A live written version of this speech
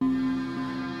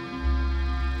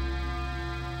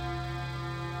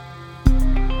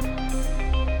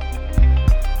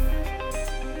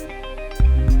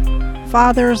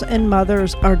Fathers and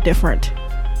mothers are different.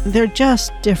 They're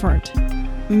just different.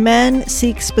 Men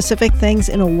seek specific things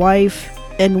in a wife,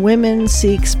 and women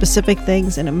seek specific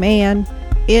things in a man.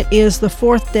 It is the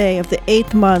 4th day of the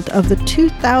 8th month of the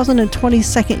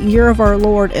 2022nd year of our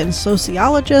Lord, and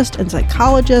sociologists and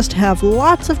psychologists have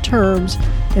lots of terms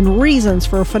and reasons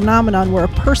for a phenomenon where a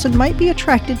person might be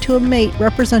attracted to a mate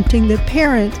representing the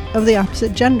parent of the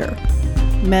opposite gender.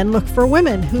 Men look for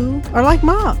women who are like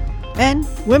mom, and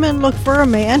women look for a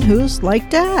man who's like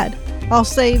dad. I'll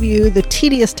save you the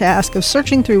tedious task of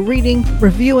searching through, reading,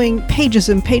 reviewing pages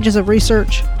and pages of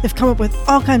research. They've come up with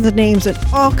all kinds of names and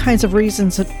all kinds of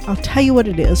reasons, and I'll tell you what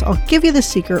it is. I'll give you the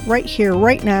secret right here,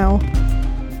 right now.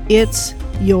 It's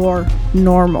your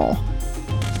normal.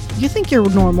 You think you're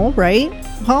normal, right?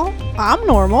 Well, I'm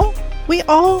normal. We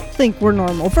all think we're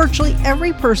normal. Virtually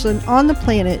every person on the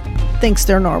planet thinks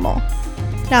they're normal.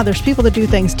 Now, there's people that do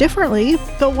things differently,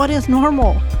 but what is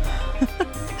normal?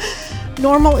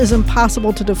 Normal is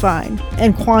impossible to define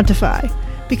and quantify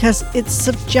because it's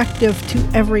subjective to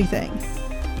everything.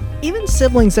 Even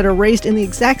siblings that are raised in the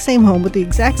exact same home with the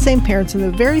exact same parents in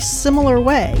a very similar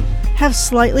way have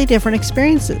slightly different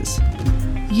experiences.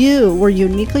 You were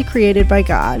uniquely created by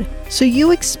God, so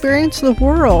you experience the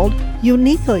world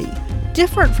uniquely,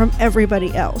 different from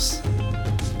everybody else.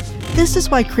 This is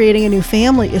why creating a new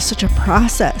family is such a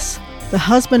process. The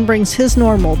husband brings his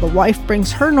normal, the wife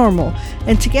brings her normal,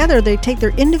 and together they take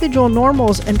their individual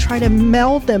normals and try to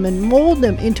meld them and mold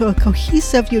them into a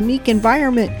cohesive, unique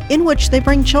environment in which they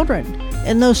bring children.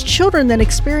 And those children then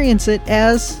experience it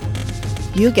as,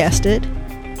 you guessed it,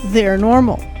 their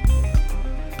normal.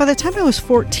 By the time I was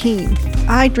 14,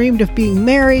 I dreamed of being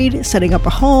married, setting up a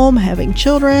home, having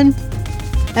children.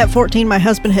 At 14, my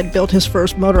husband had built his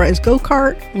first motorized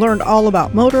go-kart, learned all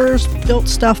about motors, built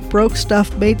stuff, broke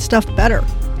stuff, made stuff better.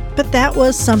 But that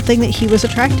was something that he was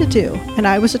attracted to, and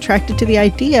I was attracted to the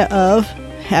idea of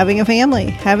having a family,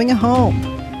 having a home.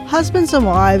 Husbands and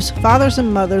wives, fathers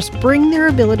and mothers bring their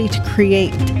ability to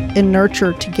create and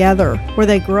nurture together, where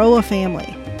they grow a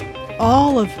family.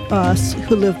 All of us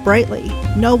who live brightly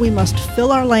know we must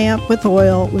fill our lamp with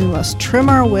oil, we must trim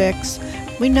our wicks.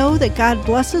 We know that God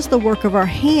blesses the work of our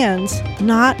hands,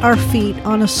 not our feet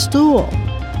on a stool.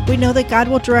 We know that God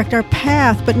will direct our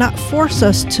path, but not force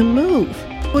us to move.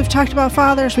 We've talked about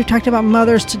fathers, we've talked about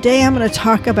mothers. Today I'm going to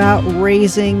talk about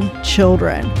raising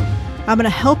children. I'm going to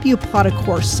help you plot a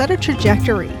course, set a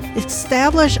trajectory,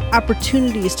 establish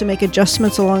opportunities to make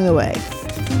adjustments along the way.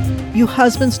 You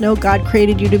husbands know God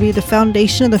created you to be the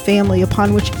foundation of the family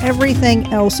upon which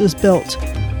everything else is built.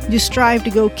 You strive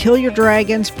to go kill your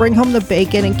dragons, bring home the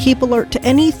bacon, and keep alert to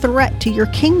any threat to your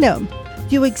kingdom.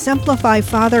 You exemplify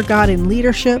Father God in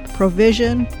leadership,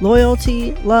 provision,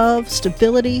 loyalty, love,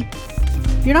 stability.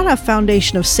 You're not a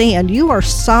foundation of sand. You are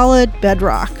solid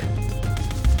bedrock.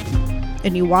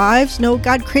 And you wives know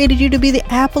God created you to be the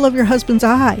apple of your husband's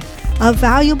eye, a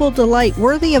valuable delight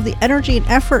worthy of the energy and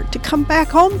effort to come back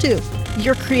home to.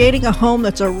 You're creating a home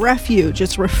that's a refuge.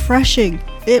 It's refreshing.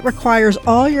 It requires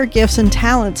all your gifts and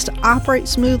talents to operate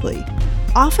smoothly,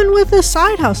 often with a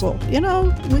side hustle. You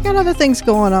know, we got other things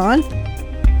going on.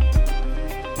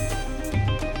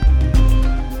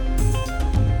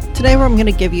 Today I'm going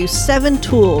to give you 7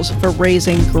 tools for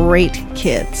raising great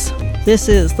kids. This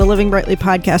is the Living Brightly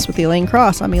podcast with Elaine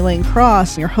Cross. I'm Elaine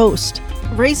Cross, your host.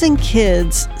 Raising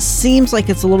kids seems like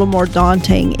it's a little more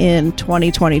daunting in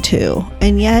 2022,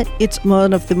 and yet it's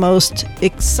one of the most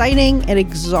exciting and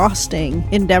exhausting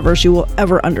endeavors you will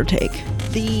ever undertake.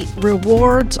 The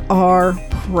rewards are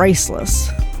priceless.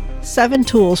 7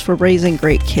 tools for raising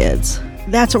great kids.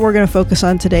 That's what we're going to focus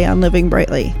on today on Living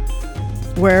Brightly,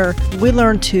 where we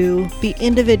learn to be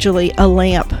individually a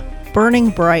lamp, burning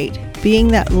bright, being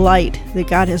that light that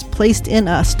God has placed in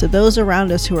us to those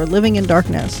around us who are living in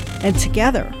darkness, and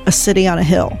together, a city on a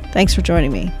hill. Thanks for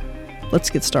joining me.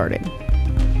 Let's get started.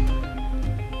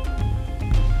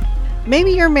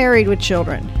 Maybe you're married with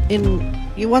children and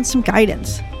you want some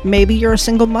guidance. Maybe you're a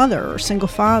single mother or single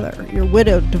father. You're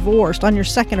widowed, divorced, on your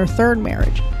 2nd or 3rd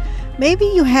marriage. Maybe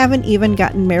you haven't even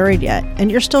gotten married yet and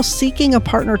you're still seeking a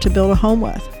partner to build a home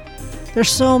with. There's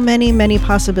so many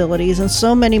possibilities and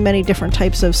so many different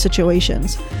types of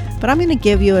situations. But I'm going to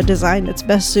give you a design that's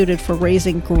best suited for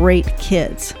raising great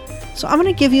kids. So I'm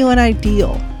going to give you an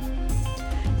ideal.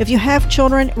 If you have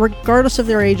children, regardless of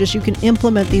their ages, you can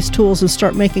implement these tools and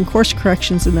start making course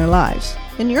corrections in their lives,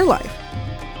 in your life.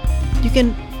 You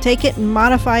can take it and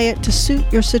modify it to suit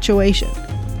your situation.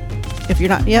 If you're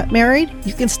not yet married,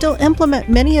 you can still implement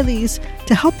many of these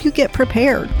to help you get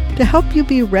prepared, to help you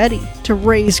be ready to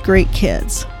raise great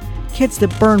kids. Kids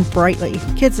that burn brightly,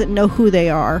 kids that know who they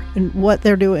are and what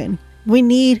they're doing, We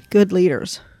need good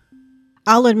leaders.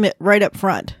 I'll admit right up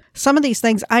front, some of these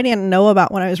things I didn't know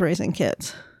about when I was raising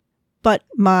kids. But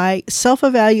my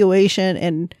self-evaluation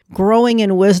and growing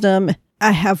in wisdom,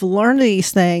 I have learned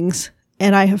these things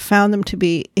and I have found them to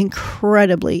be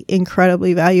incredibly,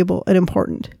 incredibly valuable and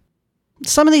important.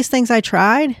 Some of these things I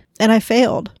tried and I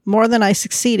failed more than I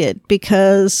succeeded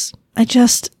because I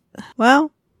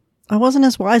wasn't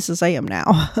as wise as I am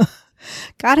now.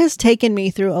 God has taken me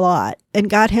through a lot, and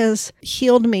God has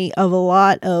healed me of a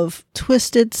lot of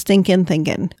twisted, stinking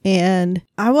thinking. And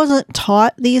I wasn't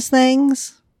taught these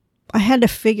things. I had to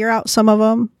figure out some of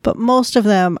them, but most of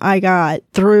them I got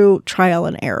through trial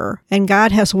and error. And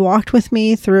God has walked with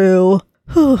me through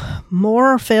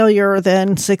more failure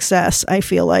than success, I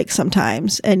feel like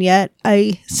sometimes. And yet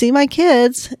I see my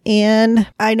kids and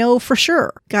I know for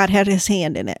sure God had his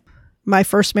hand in it. My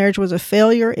first marriage was a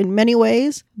failure in many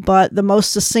ways, but the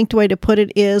most succinct way to put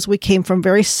it is we came from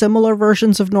very similar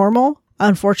versions of normal.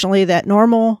 Unfortunately, that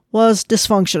normal was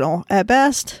dysfunctional at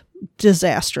best,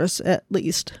 disastrous at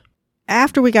least.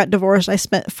 After we got divorced, I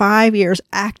spent 5 years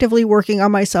actively working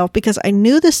on myself because I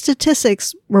knew the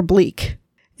statistics were bleak.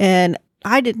 And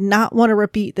I did not want to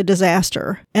repeat the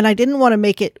disaster, and I didn't want to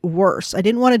make it worse. I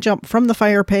didn't want to jump from the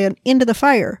fire pan into the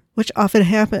fire, which often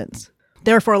happens.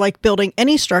 Therefore, like building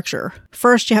any structure,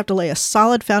 first you have to lay a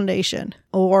solid foundation,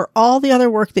 or all the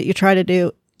other work that you try to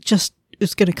do just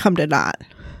is going to come to naught.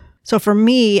 So for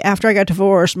me, after I got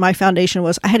divorced, my foundation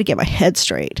was I had to get my head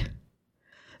straight.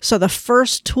 So the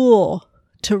first tool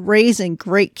to raising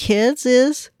great kids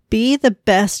is be the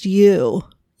best you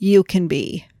can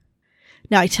be.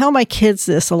 Now, I tell my kids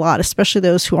this a lot, especially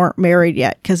those who aren't married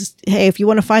yet, because, hey, if you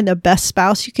want to find the best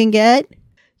spouse you can get,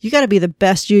 you got to be the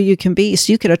best you can be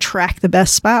so you can attract the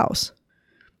best spouse.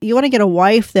 You want to get a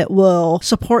wife that will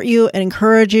support you and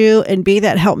encourage you and be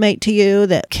that helpmate to you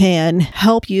that can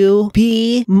help you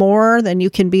be more than you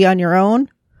can be on your own.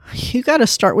 You got to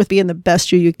start with being the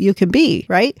best you can be,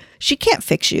 right? She can't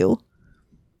fix you.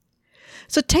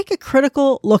 So take a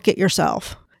critical look at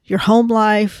yourself, your home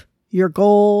life, your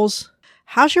goals.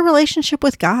 How's your relationship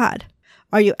with God?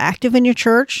 Are you active in your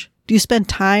church? Do you spend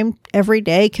time every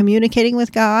day communicating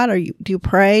with God? Do you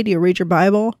pray? Do you read your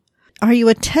Bible? Are you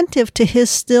attentive to his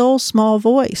still small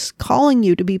voice calling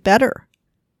you to be better?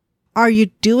 Are you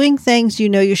doing things you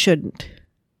know you shouldn't?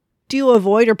 Do you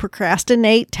avoid or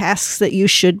procrastinate tasks that you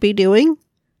should be doing?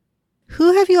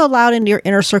 Who have you allowed into your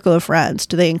inner circle of friends?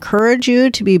 Do they encourage you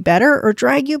to be better or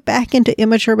drag you back into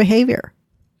immature behavior?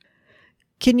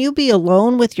 Can you be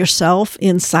alone with yourself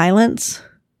in silence?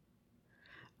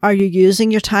 Are you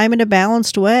using your time in a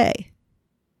balanced way?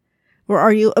 Or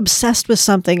are you obsessed with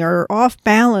something or off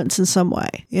balance in some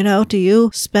way? Do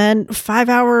you spend 5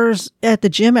 hours at the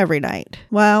gym every night?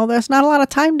 Well, there's not a lot of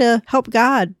time to help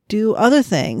God do other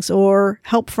things or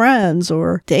help friends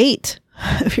or date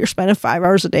if you're spending 5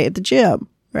 hours a day at the gym,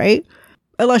 right?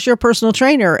 Unless you're a personal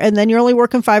trainer and then you're only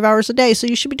working 5 hours a day. So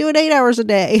you should be doing 8 hours a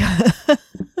day.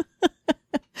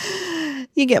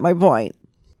 You get my point.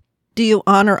 Do you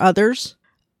honor others?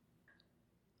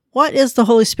 What is the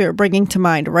Holy Spirit bringing to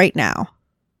mind right now?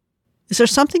 Is there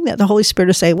something that the Holy Spirit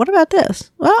is saying, what about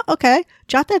this? Well, okay,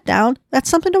 jot that down. That's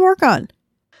something to work on.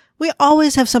 We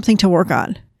always have something to work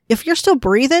on. If you're still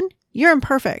breathing, you're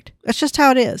imperfect. That's just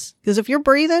how it is. Because if you're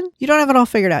breathing, you don't have it all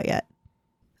figured out yet.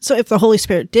 So if the Holy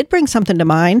Spirit did bring something to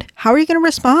mind, how are you going to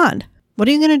respond? What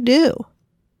are you going to do?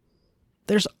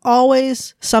 There's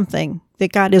always something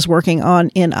that God is working on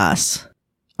in us.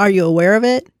 Are you aware of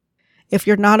it? If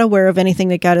you're not aware of anything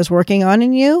that God is working on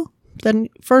in you, then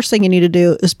first thing you need to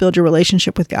do is build your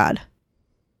relationship with God.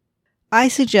 I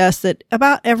suggest that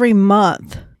about every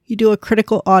month, you do a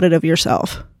critical audit of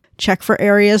yourself. Check for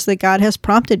areas that God has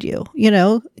prompted you.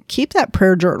 Keep that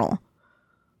prayer journal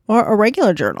or a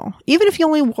regular journal. Even if you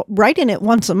only write in it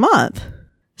once a month,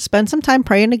 spend some time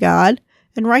praying to God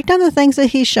and write down the things that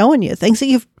he's showing you, things that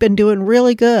you've been doing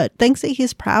really good, things that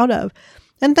he's proud of.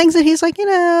 And things that he's like,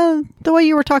 the way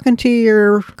you were talking to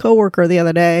your coworker the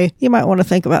other day, you might want to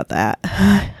think about that.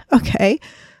 Okay,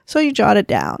 so you jot it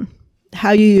down,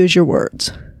 how you use your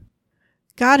words.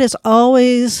 God is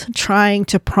always trying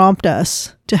to prompt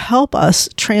us, to help us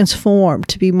transform,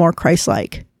 to be more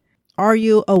Christ-like. Are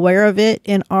you aware of it,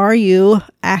 and are you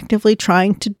actively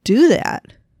trying to do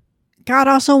that? God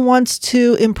also wants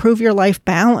to improve your life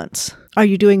balance. Are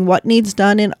you doing what needs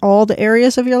done in all the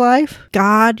areas of your life?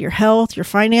 God, your health, your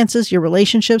finances, your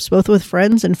relationships, both with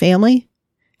friends and family?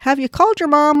 Have you called your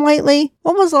mom lately?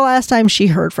 When was the last time she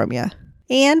heard from you?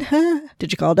 And,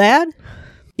 did you call Dad?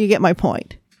 You get my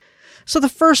point. So the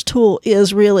first tool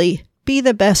is really be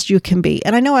the best you can be.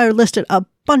 And I know I listed a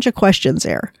bunch of questions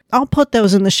there. I'll put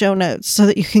those in the show notes so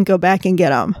that you can go back and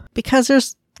get them, because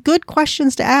there's good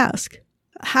questions to ask.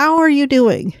 How are you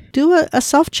doing? Do a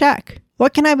self-check.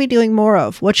 What can I be doing more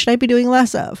of? What should I be doing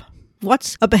less of?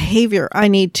 What's a behavior I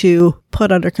need to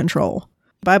put under control?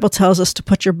 The Bible tells us to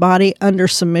put your body under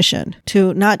submission,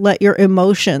 to not let your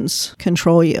emotions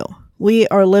control you. We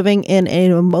are living in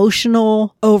an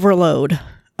emotional overload.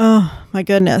 Oh, my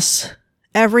goodness.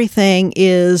 Everything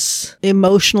is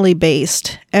emotionally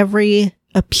based. Every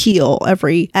appeal,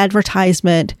 every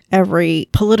advertisement, every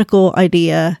political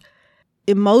idea,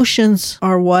 emotions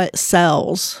are what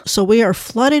sells. So we are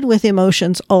flooded with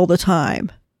emotions all the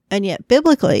time. And yet,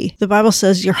 biblically, the Bible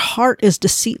says your heart is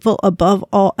deceitful above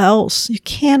all else. You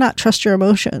cannot trust your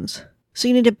emotions. So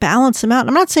you need to balance them out.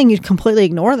 I'm not saying you completely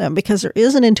ignore them, because there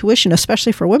is an intuition,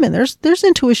 especially for women. There's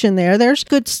intuition there. There's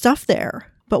good stuff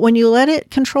there. But when you let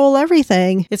it control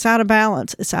everything, it's out of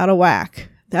balance. It's out of whack.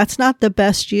 That's not the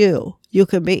best you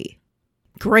can be.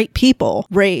 Great people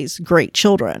raise great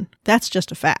children. That's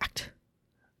just a fact.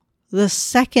 The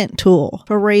second tool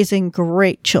for raising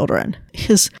great children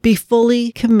is be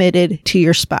fully committed to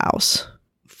your spouse.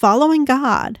 Following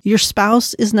God, your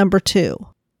spouse is number 2.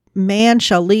 Man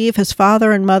shall leave his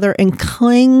father and mother and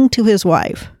cling to his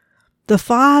wife. The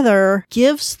father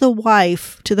gives the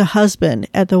wife to the husband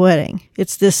at the wedding.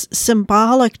 It's this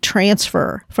symbolic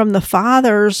transfer from the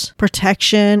father's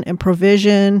protection and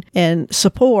provision and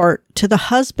support to the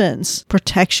husband's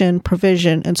protection,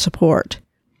 provision, and support.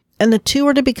 And the two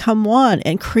are to become one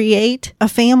and create a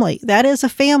family. That is a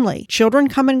family. Children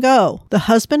come and go. The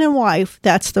husband and wife,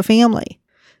 that's the family.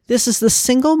 This is the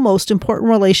single most important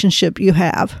relationship you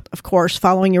have, of course,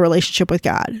 following your relationship with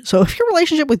God. So if your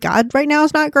relationship with God right now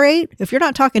is not great, if you're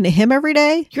not talking to Him every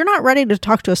day, you're not ready to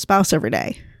talk to a spouse every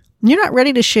day. You're not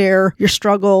ready to share your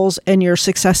struggles and your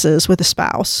successes with a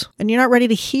spouse. And you're not ready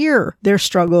to hear their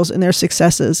struggles and their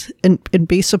successes and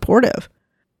be supportive.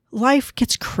 Life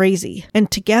gets crazy,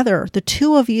 and together, the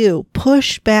two of you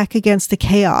push back against the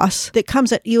chaos that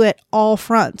comes at you at all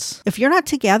fronts. If you're not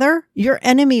together, your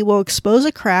enemy will expose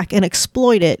a crack and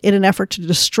exploit it in an effort to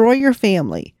destroy your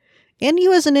family and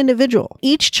you as an individual,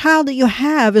 each child that you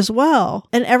have as well,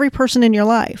 and every person in your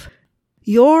life.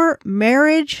 Your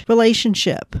marriage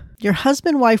relationship, your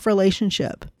husband-wife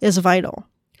relationship is vital.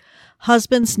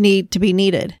 Husbands need to be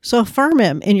needed. So affirm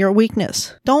him in your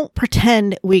weakness. Don't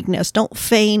pretend weakness. Don't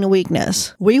feign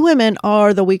weakness. We women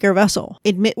are the weaker vessel.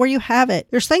 Admit where you have it.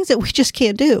 There's things that we just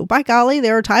can't do. By golly,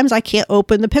 there are times I can't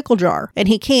open the pickle jar, and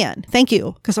he can. Thank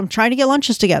you, because I'm trying to get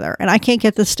lunches together, and I can't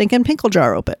get the stinking pickle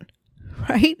jar open.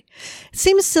 Right? It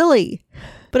seems silly,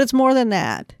 but it's more than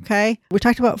that. Okay? We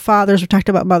talked about fathers. We talked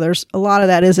about mothers. A lot of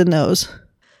that is in those.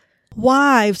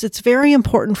 Wives, it's very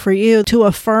important for you to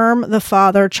affirm the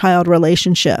father-child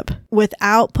relationship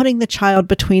without putting the child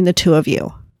between the two of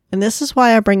you. And this is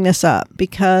why I bring this up,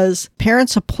 because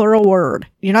parent's a plural word.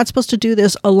 You're not supposed to do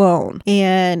this alone.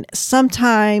 And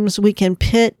sometimes we can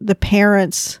pit the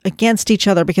parents against each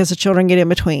other because the children get in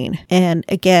between. And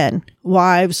again,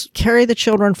 wives carry the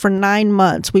children for 9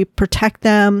 months. We protect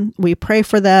them. We pray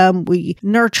for them. We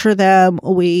nurture them.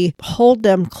 We hold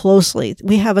them closely.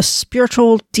 We have a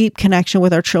spiritual, deep connection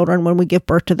with our children when we give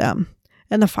birth to them.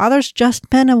 And the father's just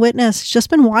been a witness, just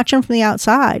been watching from the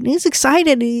outside. And he's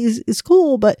excited, he's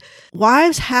cool, but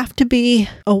wives have to be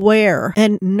aware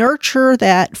and nurture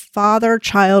that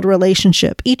father-child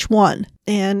relationship, each one.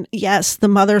 And yes, the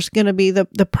mother's going to be the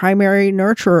primary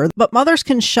nurturer, but mothers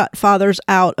can shut fathers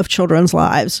out of children's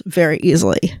lives very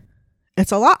easily.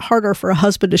 It's a lot harder for a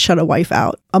husband to shut a wife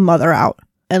out, a mother out,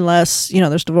 unless,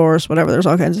 there's divorce, whatever, there's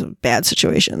all kinds of bad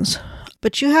situations.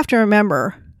 But you have to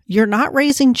remember, you're not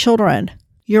raising children.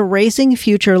 You're raising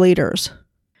future leaders.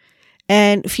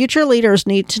 And future leaders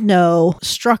need to know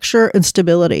structure and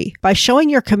stability. By showing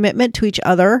your commitment to each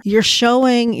other, you're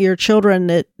showing your children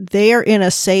that they are in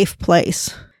a safe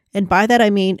place. And by that, I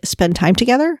mean spend time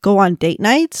together, go on date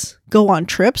nights, go on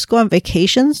trips, go on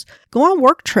vacations, go on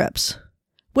work trips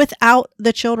without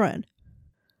the children.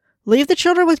 Leave the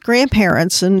children with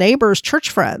grandparents and neighbors, church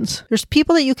friends. There's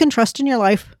people that you can trust in your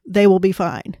life. They will be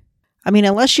fine. I mean,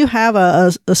 unless you have a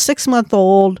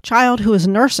 6-month-old child who is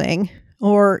nursing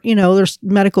or, there's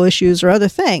medical issues or other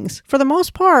things. For the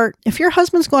most part, if your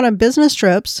husband's going on business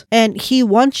trips and he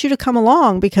wants you to come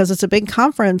along because it's a big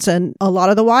conference and a lot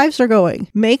of the wives are going,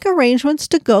 make arrangements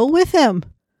to go with him.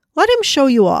 Let him show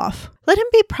you off. Let him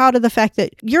be proud of the fact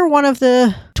that you're one of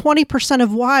the 20%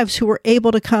 of wives who were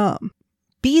able to come.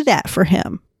 Be that for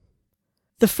him.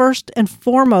 The first and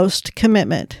foremost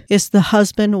commitment is the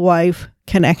husband-wife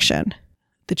connection.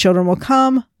 The children will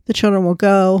come, The children will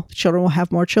go. The children will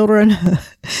have more children.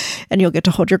 And you'll get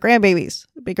to hold your grandbabies.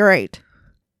 It'd be great.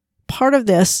 Part of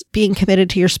this, being committed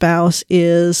to your spouse,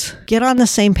 is get on the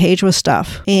same page with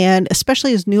stuff. And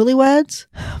especially as newlyweds,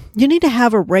 you need to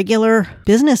have a regular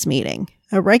business meeting.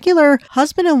 A regular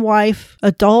husband and wife,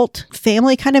 adult,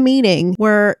 family kind of meeting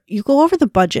where you go over the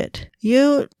budget.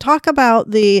 You talk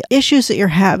about the issues that you're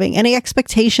having, any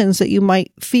expectations that you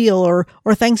might feel or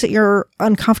things that you're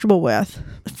uncomfortable with.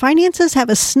 Finances have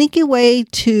a sneaky way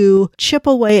to chip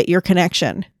away at your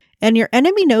connection. And your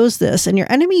enemy knows this, and your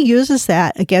enemy uses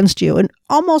that against you. And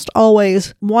almost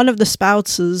always, one of the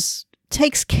spouses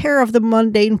takes care of the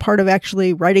mundane part of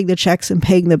actually writing the checks and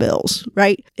paying the bills,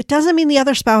 right? It doesn't mean the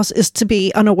other spouse is to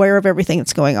be unaware of everything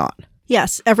that's going on.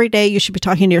 Yes, every day you should be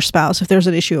talking to your spouse if there's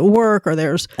an issue at work or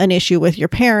there's an issue with your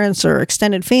parents or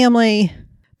extended family.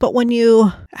 But when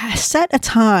you set a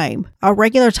time, a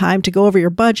regular time to go over your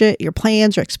budget, your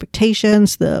plans, your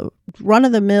expectations, the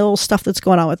run-of-the-mill stuff that's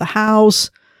going on with the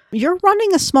house, you're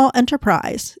running a small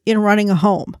enterprise in running a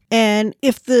home. And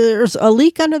if there's a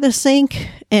leak under the sink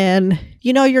and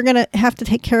you know you're going to have to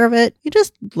take care of it, you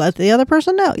just let the other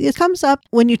person know. It comes up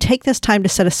when you take this time to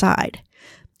set aside.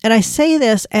 And I say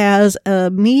this as a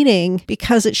meeting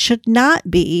because it should not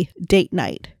be date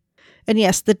night. And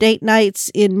yes, the date nights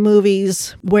in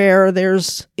movies where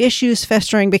there's issues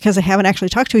festering because they haven't actually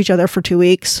talked to each other for 2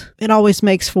 weeks, it always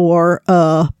makes for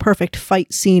a perfect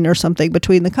fight scene or something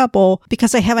between the couple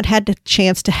because they haven't had the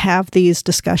chance to have these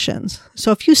discussions.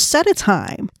 So if you set a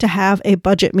time to have a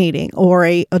budget meeting or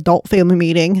a adult family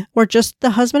meeting where just the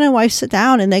husband and wife sit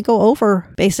down and they go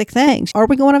over basic things. Are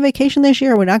we going on vacation this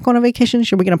year? Are we not going on vacation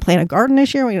this year? Are we going to plant a garden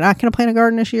this year? Are we not going to plant a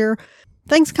garden this year?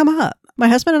 Things come up. My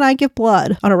husband and I give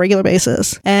blood on a regular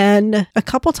basis. And a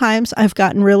couple times I've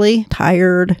gotten really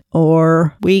tired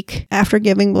or weak after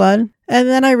giving blood. And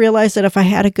then I realized that if I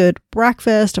had a good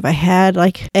breakfast, if I had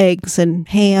like eggs and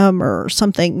ham or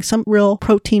something, some real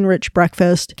protein-rich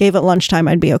breakfast, gave it lunchtime,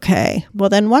 I'd be okay. Well,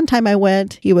 then one time I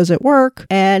went, he was at work,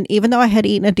 and even though I had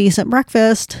eaten a decent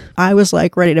breakfast, I was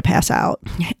like ready to pass out.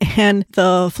 And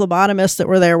the phlebotomists that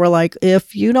were there were like,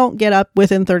 if you don't get up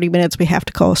within 30 minutes, we have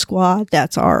to call a squad.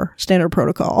 That's our standard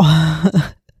protocol.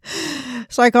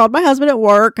 So I called my husband at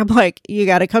work. I'm like, you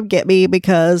got to come get me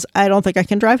because I don't think I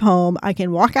can drive home. I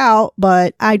can walk out,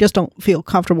 but I just don't feel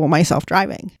comfortable myself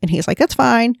driving. And he's like, that's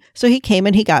fine. So he came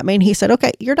and he got me and he said,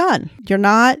 okay, you're done. You're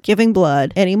not giving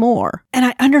blood anymore. And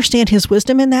I understand his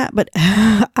wisdom in that, but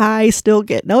I still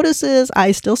get notices.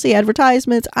 I still see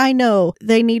advertisements. I know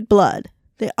they need blood.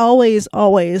 They always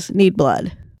need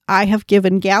blood. I have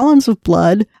given gallons of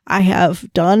blood. I have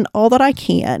done all that I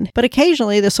can, but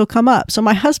occasionally this will come up. So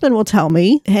my husband will tell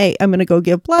me, hey, I'm going to go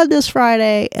give blood this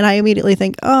Friday. And I immediately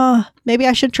think, maybe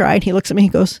I should try. And he looks at me, he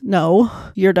goes, no,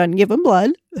 you're done giving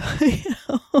blood.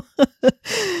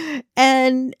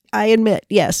 And I admit,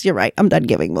 yes, you're right. I'm done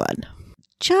giving blood.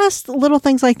 Just little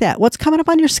things like that. What's coming up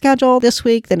on your schedule this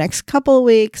week, the next couple of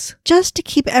weeks, just to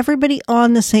keep everybody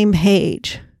on the same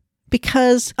page.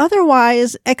 Because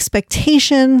otherwise,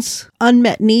 expectations,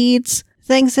 unmet needs,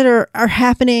 things that are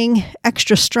happening,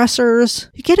 extra stressors,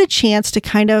 you get a chance to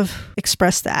kind of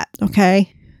express that,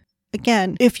 okay?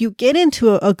 Again, if you get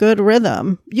into a good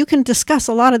rhythm, you can discuss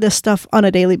a lot of this stuff on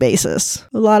a daily basis.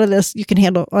 A lot of this you can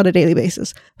handle on a daily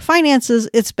basis. Finances,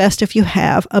 it's best if you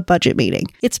have a budget meeting.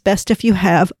 It's best if you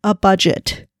have a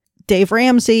budget. Dave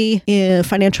Ramsey in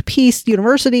Financial Peace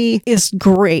University is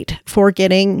great for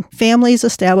getting families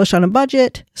established on a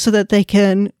budget so that they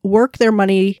can work their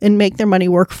money and make their money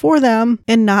work for them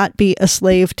and not be a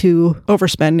slave to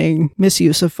overspending,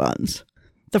 misuse of funds.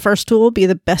 The first tool, be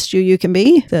the best you can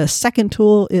be. The second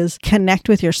tool is connect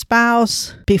with your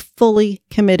spouse, be fully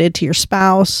committed to your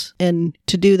spouse. And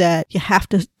to do that, you have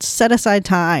to set aside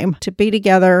time to be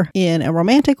together in a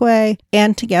romantic way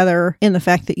and together in the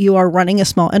fact that you are running a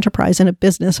small enterprise in a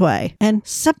business way. And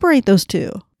separate those two,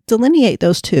 delineate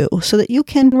those two so that you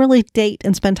can really date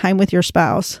and spend time with your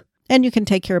spouse and you can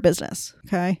take care of business.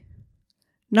 Okay.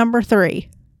 Number 3,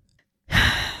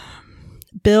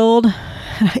 build.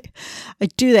 I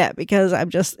do that because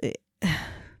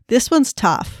this one's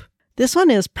tough. This one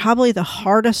is probably the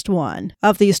hardest one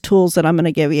of these tools that I'm going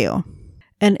to give you.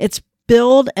 And it's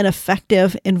build an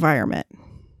effective environment.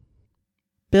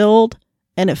 Build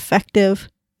an effective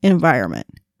environment.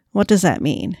 What does that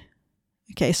mean?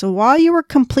 Okay, so while you were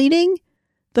completing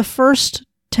the first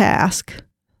task,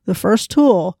 the first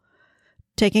tool,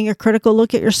 taking a critical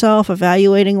look at yourself,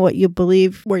 evaluating what you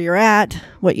believe, where you're at,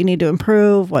 what you need to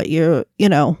improve, what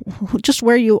just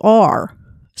where you are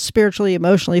spiritually,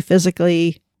 emotionally,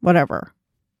 physically, whatever.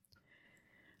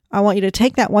 I want you to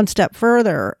take that one step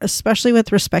further, especially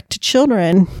with respect to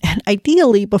children. And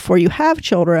ideally, before you have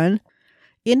children,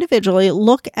 individually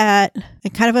look at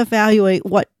and kind of evaluate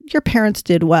what your parents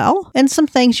did well and some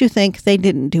things you think they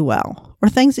didn't do well or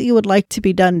things that you would like to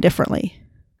be done differently.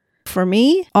 For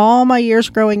me, all my years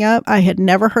growing up, I had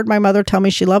never heard my mother tell me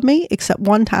she loved me except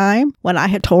one time when I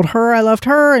had told her I loved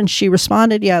her and she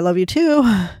responded, "Yeah, I love you too."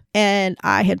 And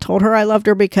I had told her I loved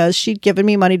her because she'd given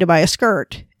me money to buy a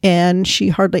skirt. And she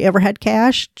hardly ever had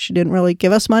cash. She didn't really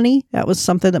give us money. That was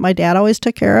something that my dad always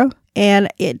took care of. And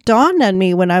it dawned on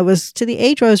me when I was to the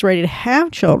age where I was ready to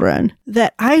have children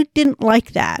that I didn't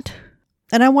like that.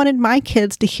 And I wanted my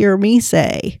kids to hear me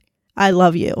say, "I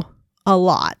love you," a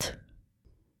lot.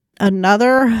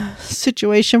 Another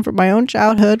situation from my own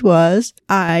childhood was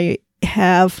I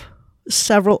have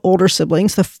several older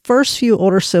siblings. The first few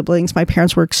older siblings, my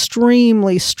parents were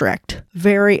extremely strict,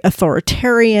 very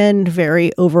authoritarian,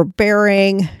 very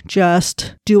overbearing,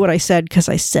 just do what I said because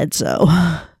I said so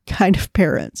kind of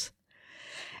parents.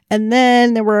 And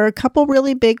then there were a couple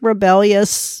really big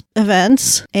rebellious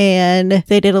events, and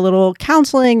they did a little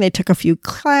counseling. They took a few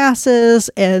classes,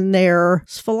 and their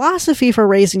philosophy for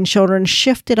raising children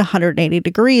shifted 180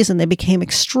 degrees, and they became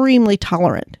extremely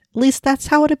tolerant. At least that's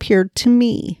how it appeared to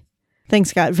me.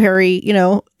 Things got very,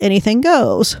 anything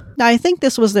goes. Now, I think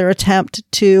this was their attempt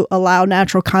to allow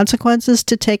natural consequences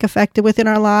to take effect within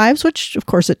our lives, which of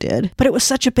course it did. But it was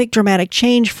such a big dramatic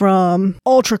change from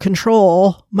ultra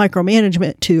control,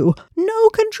 micromanagement to no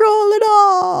control at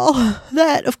all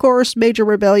that, of course, major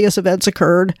rebellious events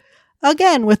occurred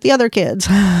again with the other kids.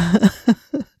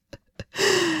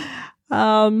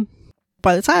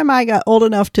 By the time I got old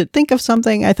enough to think of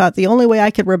something, I thought the only way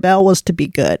I could rebel was to be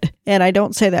good. And I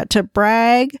don't say that to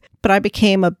brag, but I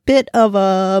became a bit of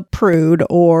a prude,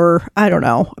 or I don't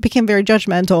know. I became very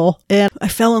judgmental, and I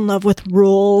fell in love with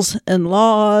rules and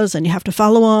laws, and you have to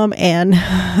follow them. And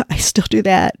I still do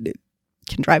that. It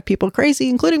can drive people crazy,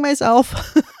 including myself.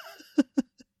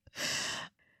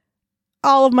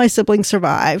 All of my siblings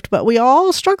survived, but we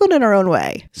all struggled in our own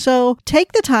way. So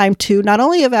take the time to not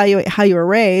only evaluate how you were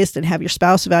raised and have your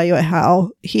spouse evaluate how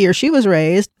he or she was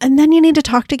raised, and then you need to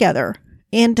talk together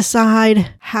and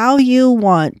decide how you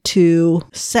want to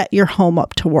set your home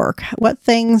up to work, what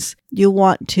things you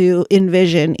want to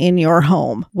envision in your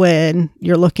home when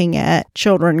you're looking at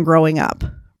children growing up.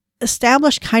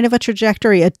 Establish kind of a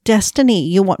trajectory, a destiny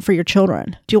you want for your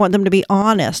children. Do you want them to be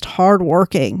honest,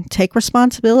 hardworking, take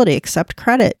responsibility, accept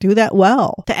credit, do that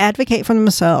well, to advocate for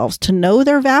themselves, to know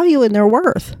their value and their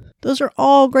worth? Those are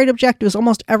all great objectives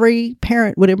almost every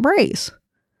parent would embrace.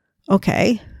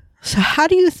 Okay, so how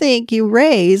do you think you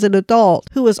raise an adult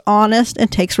who is honest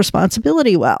and takes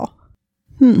responsibility well?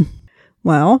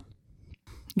 Well,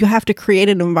 you have to create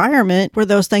an environment where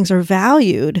those things are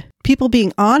valued. People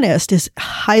being honest is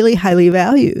highly, highly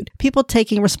valued. People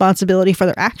taking responsibility for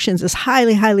their actions is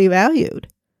highly, highly valued.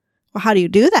 Well, how do you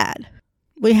do that?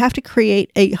 We have to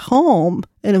create a home,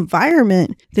 an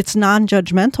environment that's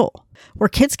non-judgmental, where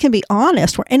kids can be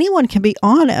honest, where anyone can be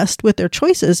honest with their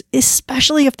choices,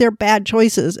 especially if they're bad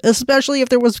choices, especially if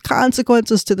there was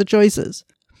consequences to the choices.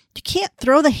 You can't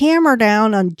throw the hammer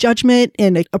down on judgment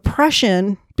and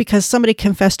oppression because somebody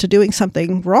confessed to doing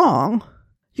something wrong.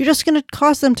 You're just going to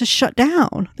cause them to shut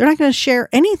down. They're not going to share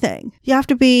anything. You have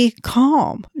to be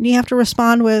calm, and you have to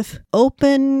respond with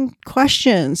open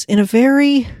questions in a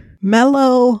very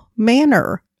mellow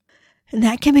manner. And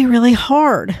that can be really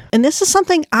hard. And this is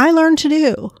something I learned to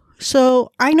do.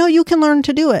 So I know you can learn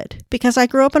to do it because I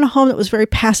grew up in a home that was very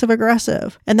passive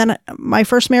aggressive. And then my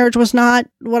first marriage was not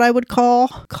what I would call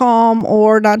calm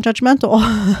or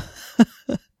non-judgmental.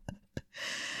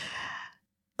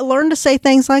 Learn to say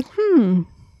things like,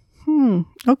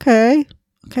 okay.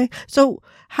 So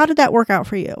how did that work out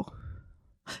for you?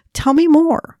 Tell me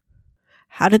more.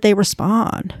 How did they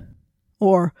respond?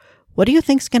 Or what do you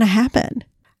think's going to happen?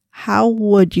 How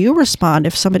would you respond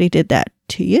if somebody did that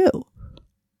to you?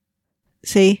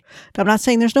 See, I'm not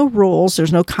saying there's no rules,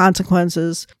 there's no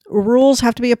consequences. Rules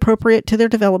have to be appropriate to their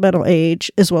developmental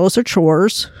age as well as their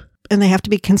chores, and they have to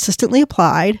be consistently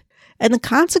applied. And the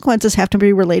consequences have to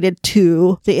be related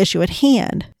to the issue at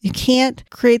hand. You can't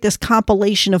create this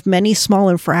compilation of many small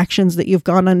infractions that you've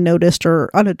gone unnoticed or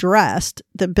unaddressed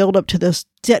that build up to this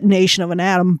detonation of an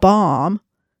atom bomb.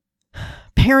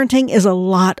 Parenting is a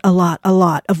lot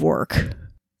of work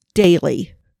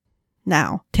daily.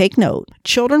 Now, take note.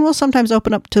 Children will sometimes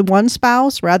open up to one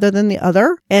spouse rather than the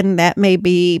other, and that may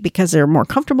be because they're more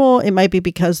comfortable. It might be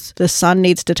because the son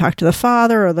needs to talk to the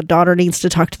father or the daughter needs to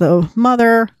talk to the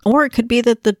mother, or it could be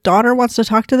that the daughter wants to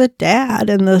talk to the dad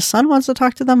and the son wants to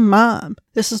talk to the mom.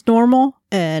 This is normal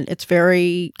and it's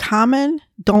very common.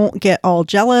 Don't get all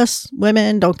jealous.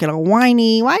 Women, don't get all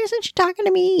whiny. Why isn't she talking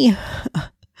to me?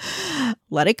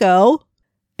 Let it go.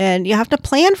 And you have to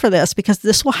plan for this because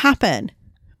this will happen.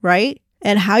 Right?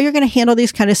 And how you're going to handle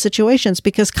these kind of situations,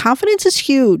 because confidence is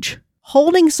huge.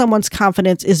 Holding someone's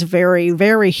confidence is very,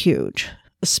 very huge,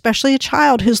 especially a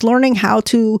child who's learning how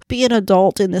to be an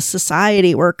adult in this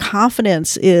society where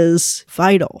confidence is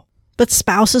vital. But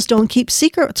spouses don't keep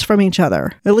secrets from each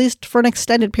other, at least for an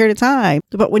extended period of time.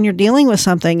 But when you're dealing with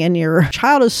something and your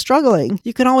child is struggling,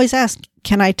 you can always ask,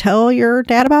 can I tell your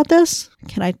dad about this?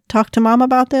 Can I talk to mom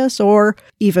about this? Or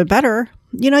even better,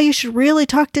 you should really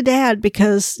talk to dad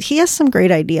because he has some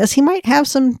great ideas. He might have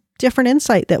some different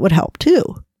insight that would help too.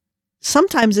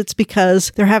 Sometimes it's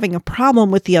because they're having a problem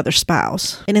with the other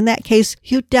spouse. And in that case,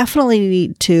 you definitely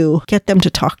need to get them to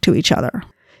talk to each other.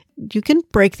 You can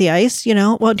break the ice,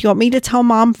 well, do you want me to tell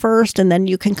mom first and then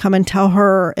you can come and tell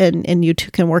her and you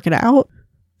two can work it out?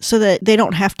 So that they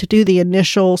don't have to do the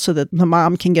initial, so that the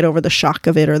mom can get over the shock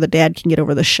of it or the dad can get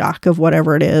over the shock of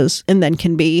whatever it is and then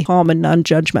can be calm and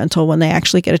non-judgmental when they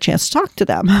actually get a chance to talk to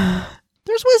them.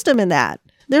 There's wisdom in that.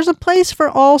 There's a place for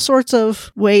all sorts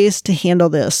of ways to handle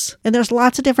this. And there's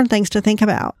lots of different things to think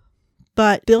about.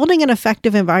 But building an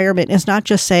effective environment is not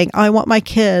just saying, I want my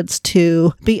kids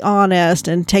to be honest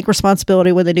and take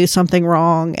responsibility when they do something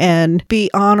wrong and be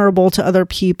honorable to other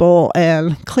people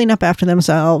and clean up after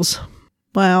themselves.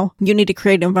 Well, you need to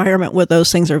create an environment where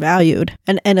those things are valued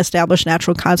and establish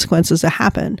natural consequences that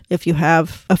happen. If you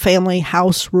have a family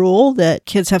house rule that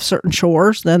kids have certain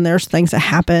chores, then there's things that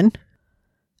happen.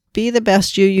 Be the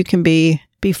best you can be.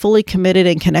 Be fully committed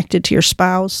and connected to your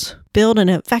spouse. Build an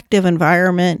effective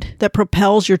environment that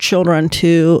propels your children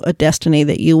to a destiny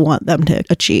that you want them to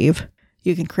achieve.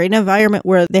 You can create an environment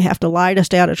where they have to lie to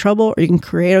stay out of trouble, or you can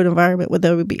create an environment where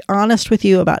they will be honest with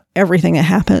you about everything that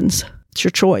happens. It's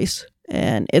your choice.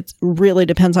 And it really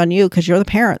depends on you because you're the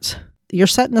parents. You're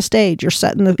setting the stage. You're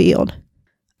setting the field.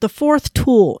 The fourth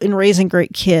tool in raising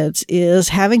great kids is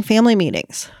having family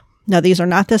meetings. Now, these are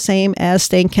not the same as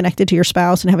staying connected to your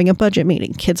spouse and having a budget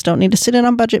meeting. Kids don't need to sit in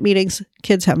on budget meetings.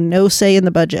 Kids have no say in the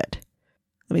budget.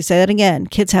 Let me say that again.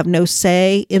 Kids have no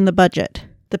say in the budget.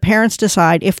 The parents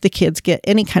decide if the kids get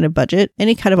any kind of budget,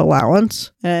 any kind of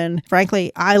allowance. And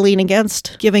frankly, I lean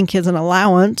against giving kids an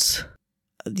allowance.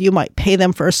 You might pay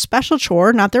them for a special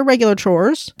chore, not their regular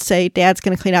chores. Say dad's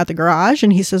going to clean out the garage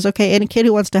and he says, okay, any kid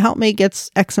who wants to help me gets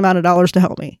X amount of dollars to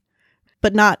help me.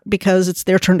 But not because it's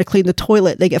their turn to clean the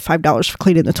toilet. They get $5 for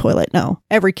cleaning the toilet. No,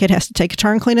 every kid has to take a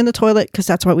turn cleaning the toilet because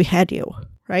that's why we had you,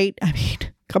 right? I mean,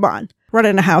 come on.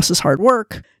 Running a house is hard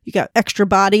work. You got extra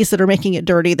bodies that are making it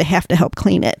dirty. They have to help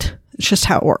clean it. It's just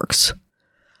how it works.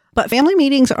 But family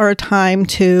meetings are a time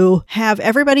to have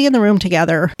everybody in the room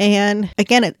together. And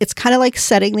again, it's kind of like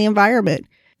setting the environment.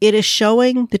 It is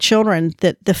showing the children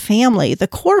that the family, the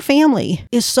core family,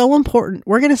 is so important.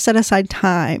 We're going to set aside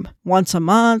time once a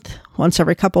month, once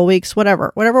every couple of weeks,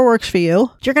 whatever works for you.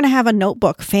 You're going to have a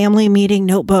notebook, family meeting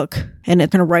notebook, and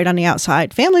it's going to write on the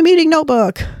outside, family meeting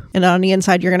notebook. And on the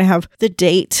inside, you're going to have the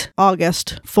date,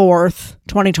 August 4th,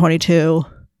 2022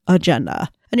 agenda.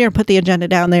 And you're going to put the agenda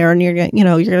down there and you're going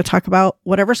to talk about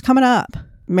whatever's coming up.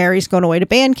 Mary's going away to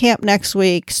band camp next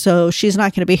week, so she's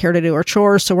not going to be here to do her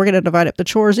chores. So we're going to divide up the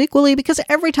chores equally because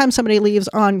every time somebody leaves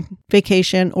on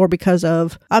vacation or because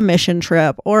of a mission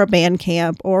trip or a band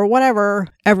camp or whatever,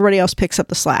 everybody else picks up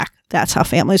the slack. That's how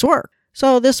families work.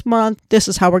 So this month, this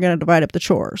is how we're going to divide up the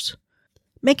chores.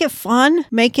 Make it fun.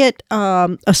 Make it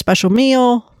a special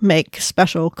meal. Make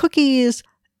special cookies.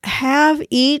 Have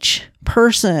each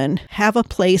person have a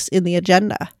place in the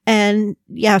agenda. And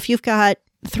yeah, if you've got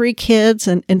 3 kids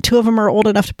and 2 of them are old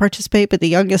enough to participate, but the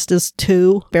youngest is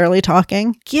 2, barely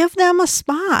talking, give them a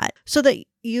spot so that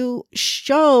you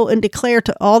show and declare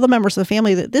to all the members of the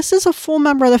family that this is a full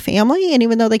member of the family. And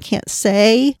even though they can't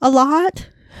say a lot,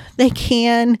 they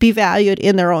can be valued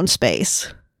in their own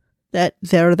space. That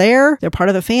they're there, they're part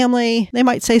of the family. They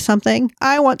might say something,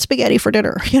 I want spaghetti for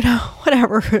dinner,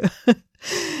 whatever.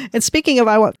 And speaking of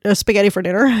I want spaghetti for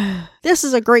dinner, this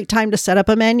is a great time to set up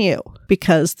a menu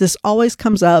because this always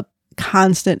comes up,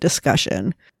 constant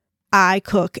discussion. I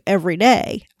cook every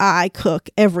day. I cook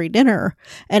every dinner.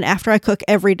 And after I cook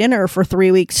every dinner for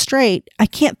 3 weeks straight, I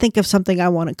can't think of something I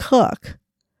want to cook.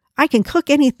 I can cook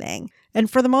anything. And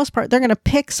for the most part, they're going to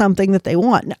pick something that they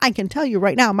want. And I can tell you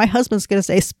right now, my husband's going to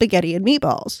say spaghetti and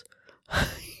meatballs.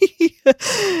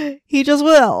 He just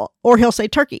will. Or he'll say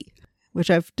turkey, which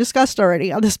I've discussed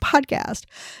already on this podcast.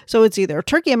 So it's either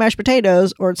turkey and mashed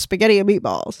potatoes or it's spaghetti and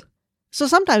meatballs. So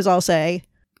sometimes I'll say,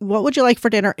 what would you like for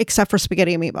dinner except for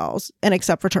spaghetti and meatballs and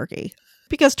except for turkey?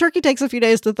 Because turkey takes a few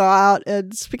days to thaw out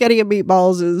and spaghetti and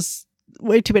meatballs is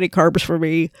way too many carbs for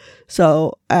me.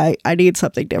 So I need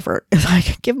something different. It's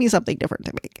like, give me something different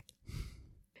to make.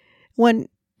 When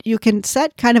you can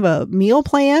set kind of a meal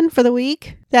plan for the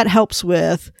week, that helps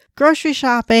with grocery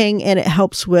shopping and it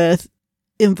helps with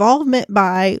involvement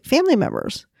by family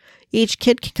members. Each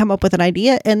kid can come up with an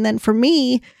idea. And then for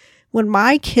me, when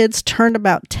my kids turned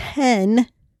about 10,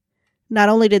 not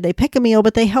only did they pick a meal,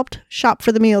 but they helped shop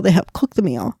for the meal. They helped cook the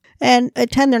meal. And at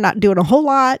 10, they're not doing a whole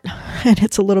lot, and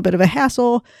it's a little bit of a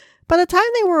hassle. By the time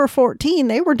they were 14,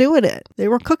 they were doing it. They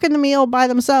were cooking the meal by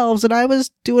themselves, and I was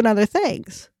doing other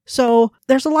things. So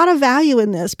there's a lot of value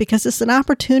in this because it's an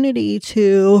opportunity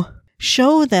to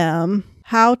show them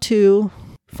how to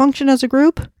function as a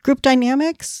group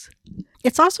dynamics.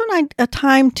 It's also a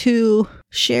time to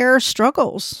share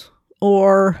struggles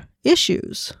or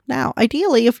issues. Now,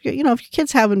 ideally, if your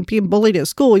kid's being bullied at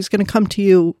school, he's going to come to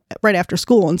you right after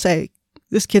school and say,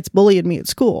 this kid's bullying me at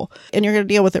school, and you're going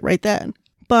to deal with it right then.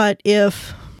 But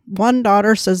if one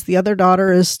daughter says the other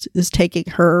daughter is taking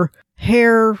her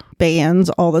hair bands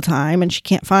all the time and she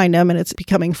can't find them and it's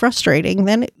becoming frustrating,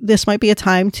 then this might be a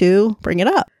time to bring it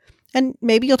up. And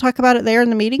maybe you'll talk about it there in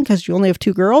the meeting because you only have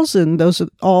 2 girls and those are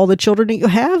all the children that you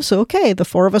have. So, okay, the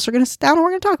 4 of us are going to sit down and we're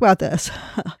going to talk about this.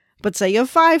 But say you have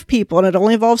 5 people and it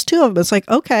only involves 2 of them. It's like,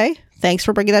 okay, thanks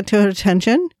for bringing that to our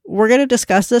attention. We're going to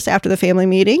discuss this after the family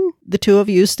meeting. The 2 of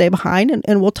you stay behind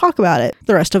and we'll talk about it.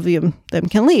 The rest of them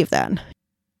can leave then.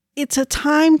 It's a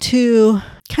time to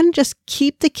kind of just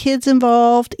keep the kids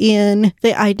involved in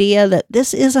the idea that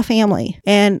this is a family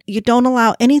and you don't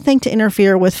allow anything to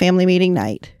interfere with family meeting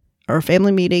night or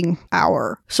family meeting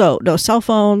hour. So no cell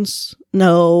phones,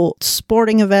 no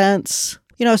sporting events.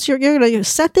 So you're going to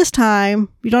set this time.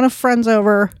 You don't have friends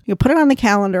over. You put it on the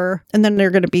calendar, and then they're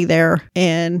going to be there,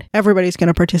 and everybody's going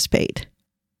to participate.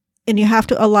 And you have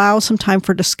to allow some time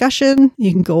for discussion.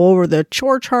 You can go over the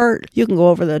chore chart. You can go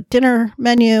over the dinner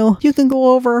menu. You can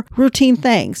go over routine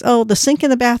things. Oh, the sink in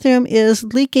the bathroom is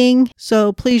leaking,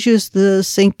 so please use the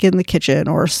sink in the kitchen,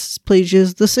 or please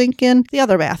use the sink in the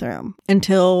other bathroom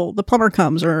until the plumber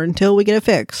comes or until we get it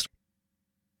fixed.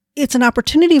 It's an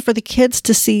opportunity for the kids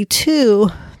to see, too,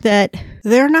 that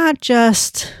they're not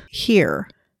just here.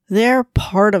 They're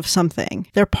part of something.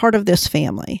 They're part of this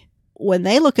family. When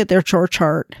they look at their chore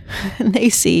chart and they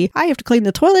see, I have to clean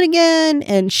the toilet again,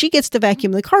 and she gets to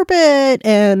vacuum the carpet,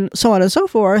 and so on and so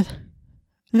forth,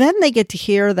 then they get to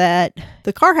hear that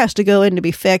the car has to go in to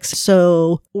be fixed,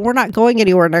 so we're not going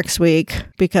anywhere next week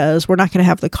because we're not going to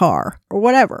have the car, or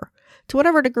whatever. To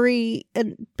whatever degree,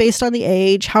 and based on the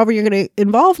age, however you're going to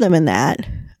involve them in that,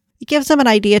 it gives them an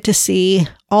idea to see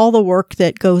all the work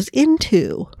that goes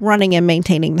into running and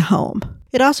maintaining the home.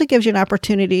 It also gives you an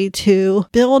opportunity to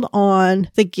build on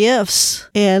the gifts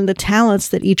and the talents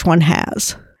that each one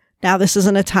has. Now, this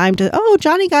isn't a time to,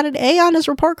 Johnny got an A on his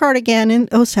report card again,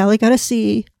 and Sally got a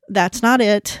C. That's not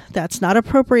it. That's not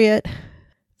appropriate.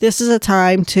 This is a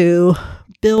time to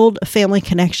build a family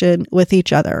connection with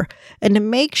each other and to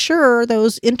make sure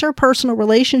those interpersonal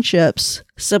relationships,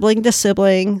 sibling to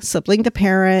sibling, sibling to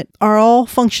parent, are all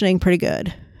functioning pretty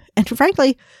good. And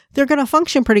frankly, they're going to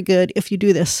function pretty good if you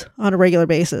do this on a regular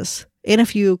basis. And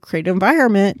if you create an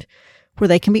environment where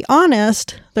they can be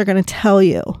honest, they're going to tell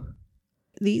you.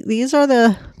 These are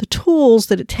the tools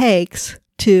that it takes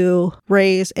to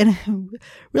raise, and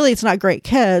really it's not great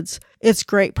kids, it's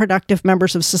great productive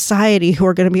members of society who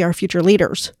are going to be our future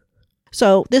leaders.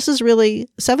 So this is really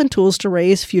 7 tools to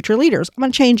raise future leaders. I'm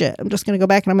going to change it. I'm just going to go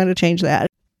back and I'm going to change that.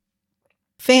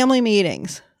 Family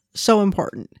meetings, so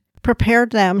important. Prepare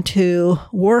them to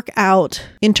work out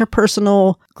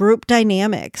interpersonal group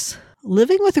dynamics.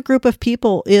 Living with a group of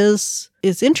people is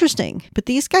interesting, but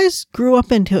these guys grew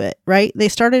up into it, right? They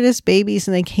started as babies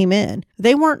and they came in.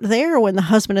 They weren't there when the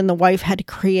husband and the wife had to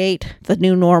create the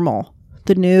new normal,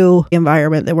 the new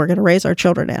environment that we're going to raise our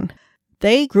children in.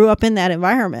 They grew up in that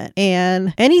environment,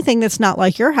 and anything that's not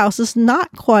like your house is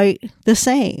not quite the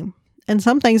same. And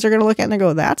some things they're going to look at and they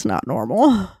go, that's not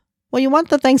normal. Well, you want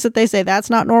the things that they say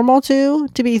that's not normal to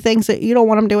be things that you don't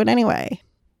want them doing anyway.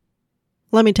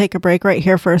 Let me take a break right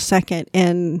here for a second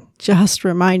and just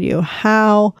remind you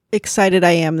how excited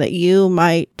I am that you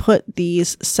might put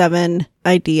these 7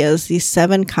 ideas, these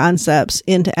 7 concepts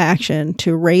into action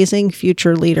to raising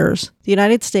future leaders. The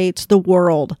United States, the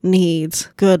world needs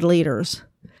good leaders.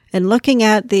 And looking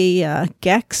at the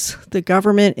GECs, the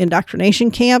government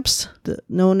indoctrination camps,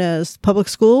 known as public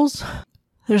schools,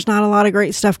 there's not a lot of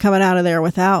great stuff coming out of there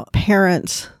without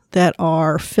parents that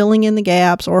are filling in the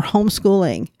gaps or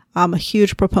homeschooling. I'm a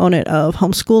huge proponent of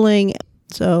homeschooling.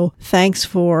 So thanks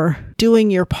for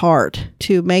doing your part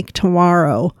to make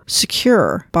tomorrow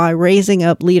secure by raising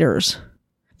up leaders.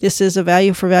 This is a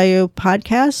Value for Value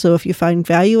podcast, so if you find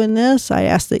value in this, I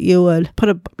ask that you would put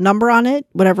a number on it,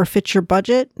 whatever fits your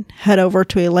budget. Head over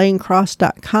to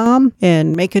ElaineCross.com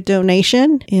and make a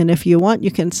donation. And if you want, you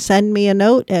can send me a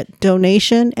note at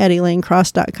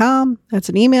donation@ElaineCross.com. That's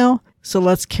an email. So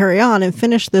let's carry on and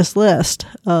finish this list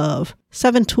of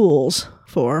 7 tools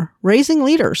for raising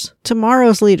leaders,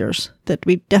 tomorrow's leaders that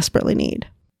we desperately need.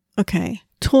 Okay.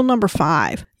 Tool number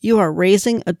 5, you are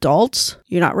raising adults.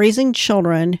 You're not raising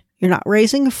children. You're not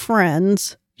raising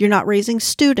friends. You're not raising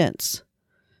students.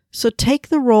 So take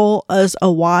the role as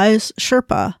a wise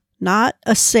Sherpa, not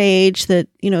a sage that,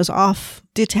 is off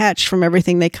detached from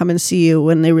everything. They come and see you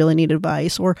when they really need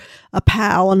advice, or a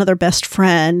pal, another best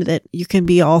friend that you can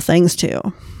be all things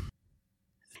to.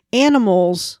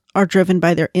 Animals are driven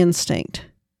by their instinct.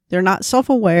 They're not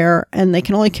self-aware, and they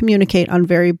can only communicate on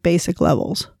very basic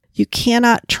levels. You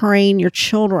cannot train your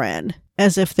children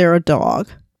as if they're a dog.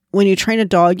 When you train a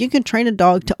dog, you can train a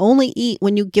dog to only eat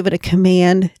when you give it a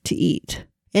command to eat.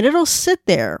 And it'll sit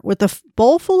there with a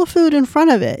bowl full of food in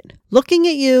front of it, looking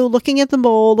at you, looking at the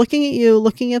bowl, looking at you,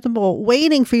 looking at the bowl,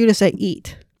 waiting for you to say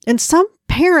eat. And some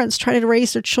parents try to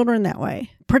raise their children that way.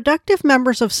 Productive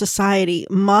members of society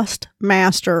must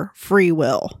master free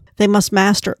will. They must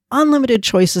master unlimited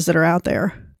choices that are out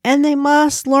there. And they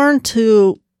must learn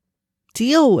to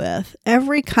deal with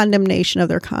every condemnation of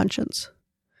their conscience.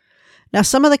 Now,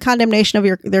 some of the condemnation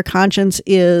of their conscience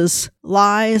is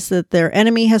lies that their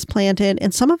enemy has planted,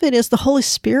 and some of it is the Holy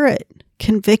Spirit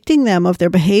convicting them of their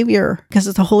behavior, because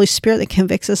it's the Holy Spirit that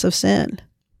convicts us of sin.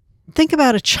 Think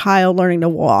about a child learning to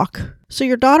walk. So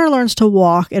your daughter learns to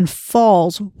walk and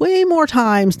falls way more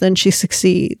times than she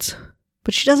succeeds,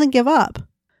 but she doesn't give up.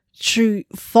 She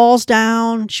falls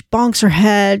down, she bonks her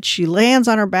head, she lands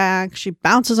on her back, she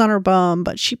bounces on her bum,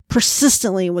 but she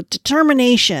persistently, with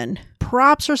determination,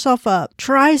 props herself up,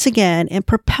 tries again, and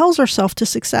propels herself to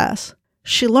success.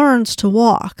 She learns to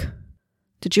walk.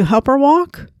 Did you help her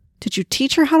walk? Did you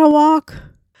teach her how to walk?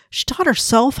 She taught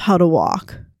herself how to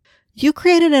walk. You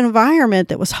created an environment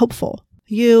that was helpful.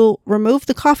 You removed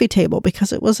the coffee table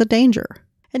because it was a danger.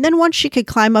 And then once she could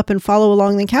climb up and follow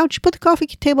along the couch, you put the coffee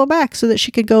table back so that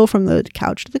she could go from the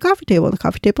couch to the coffee table and the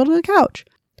coffee table to the couch.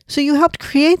 So you helped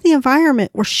create the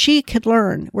environment where she could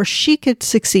learn, where she could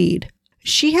succeed.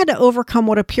 She had to overcome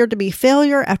what appeared to be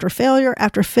failure after failure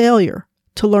after failure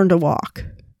to learn to walk.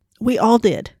 We all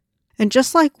did. And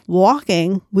just like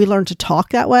walking, we learned to talk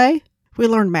that way. We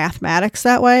learned mathematics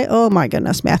that way. Oh my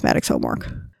goodness, mathematics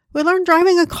homework. We learned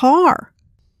driving a car.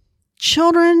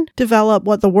 Children develop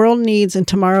what the world needs in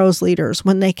tomorrow's leaders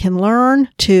when they can learn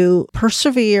to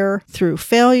persevere through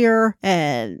failure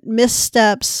and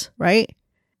missteps, right?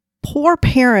 Poor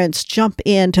parents jump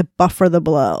in to buffer the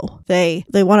blow. They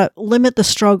want to limit the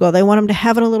struggle. They want them to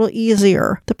have it a little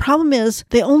easier. The problem is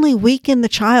they only weaken the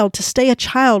child to stay a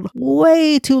child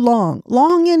way too long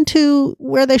into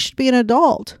where they should be an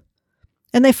adult.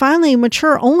 And they finally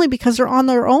mature only because they're on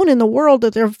their own in the world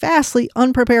that they're vastly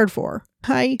unprepared for.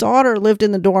 My daughter lived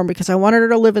in the dorm because I wanted her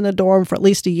to live in the dorm for at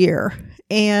least a year.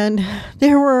 And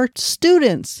there were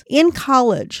students in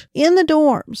college, in the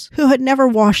dorms, who had never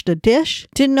washed a dish,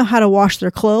 didn't know how to wash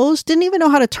their clothes, didn't even know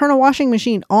how to turn a washing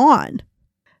machine on.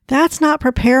 That's not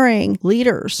preparing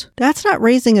leaders. That's not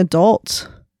raising adults.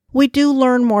 We do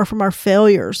learn more from our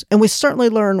failures, and we certainly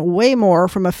learn way more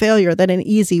from a failure than an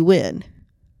easy win.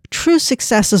 True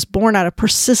success is born out of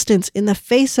persistence in the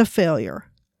face of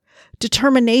failure.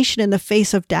 Determination in the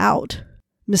face of doubt.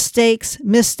 Mistakes,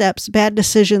 missteps, bad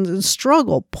decisions, and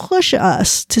struggle push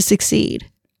us to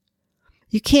succeed.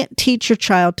 You can't teach your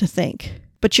child to think,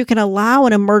 but you can allow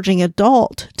an emerging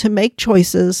adult to make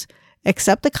choices,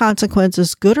 accept the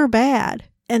consequences, good or bad,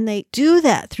 and they do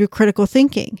that through critical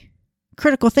thinking.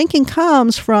 Critical thinking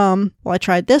comes from, well, I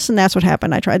tried this and that's what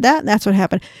happened. I tried that and that's what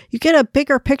happened. You get a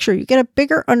bigger picture. You get a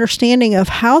bigger understanding of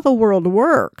how the world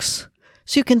works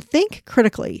so you can think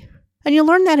critically. And you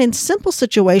learn that in simple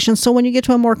situations, so when you get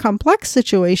to a more complex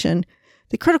situation,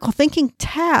 the critical thinking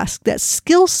task, that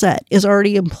skill set is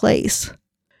already in place.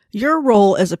 Your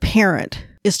role as a parent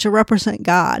is to represent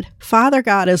God. Father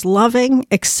God is loving,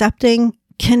 accepting,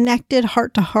 connected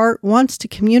heart to heart, wants to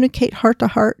communicate heart to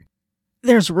heart.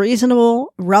 There's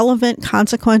reasonable, relevant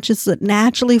consequences that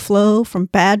naturally flow from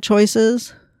bad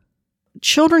choices.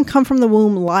 children come from the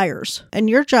womb liars, and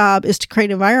your job is to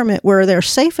create an environment where they're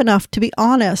safe enough to be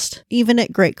honest, even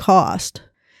at great cost.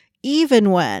 Even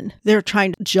when they're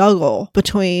trying to juggle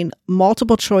between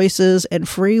multiple choices and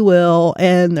free will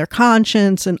and their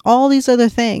conscience and all these other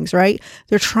things, right?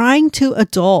 They're trying to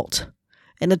adult,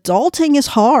 and adulting is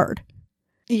hard.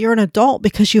 You're an adult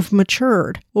because you've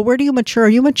matured. Well, where do you mature?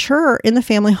 You mature in the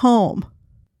family home,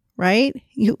 right?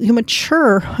 You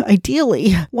mature,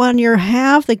 ideally, when you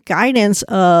have the guidance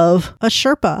of a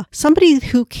Sherpa, somebody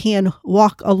who can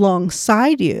walk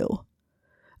alongside you.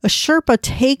 A Sherpa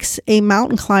takes a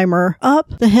mountain climber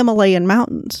up the Himalayan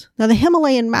mountains. Now, the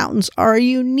Himalayan mountains are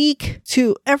unique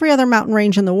to every other mountain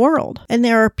range in the world. And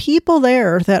there are people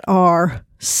there that are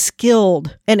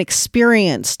skilled and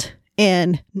experienced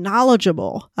and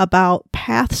knowledgeable about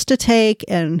paths to take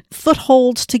and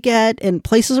footholds to get and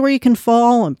places where you can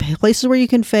fall and places where you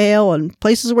can fail and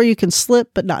places where you can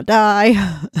slip but not die,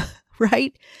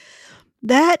 right?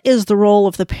 That is the role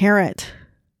of the parent.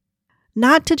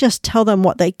 Not to just tell them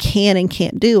what they can and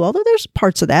can't do, although there's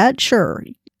parts of that, sure.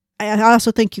 I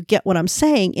also think you get what I'm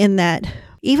saying in that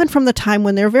even from the time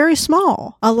when they're very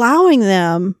small, allowing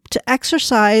them to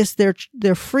exercise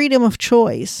their freedom of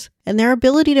choice and their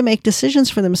ability to make decisions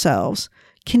for themselves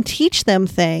can teach them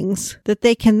things that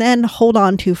they can then hold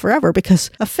on to forever, because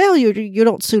a failure you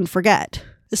don't soon forget,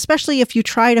 especially if you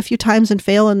try it a few times and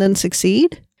fail and then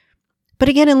succeed. But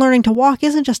again, in learning to walk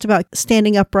isn't just about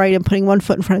standing upright and putting one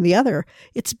foot in front of the other.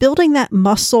 It's building that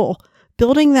muscle,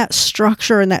 building that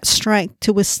structure and that strength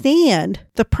to withstand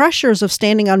the pressures of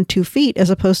standing on 2 feet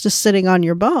as opposed to sitting on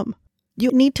your bum.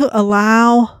 You need to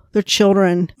allow the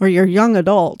children or your young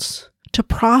adults to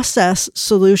process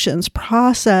solutions,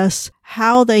 process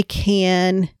how they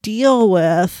can deal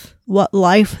with what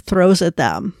life throws at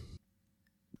them.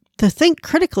 To think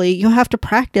critically, you have to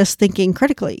practice thinking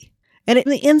critically. And in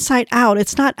the inside out,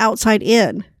 it's not outside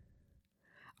in.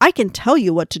 I can tell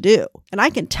you what to do, and I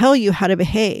can tell you how to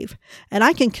behave, and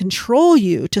I can control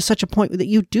you to such a point that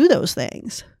you do those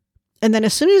things. And then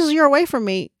as soon as you're away from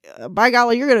me, by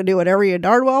golly, you're going to do whatever you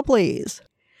darn well please.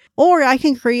 Or I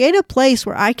can create a place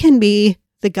where I can be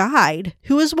the guide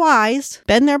who is wise,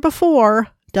 been there before,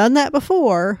 done that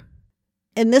before.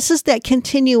 And this is that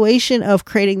continuation of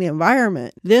creating the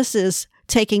environment. This is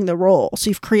taking the role. So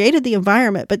you've created the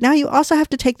environment, but now you also have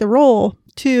to take the role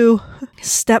to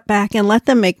step back and let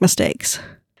them make mistakes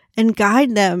and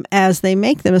guide them as they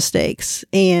make the mistakes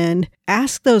and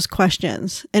ask those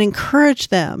questions and encourage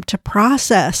them to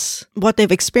process what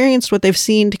they've experienced, what they've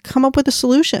seen, to come up with a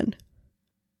solution.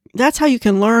 That's how you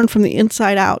can learn from the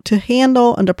inside out to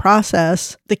handle and to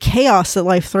process the chaos that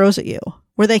life throws at you,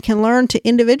 where they can learn to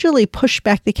individually push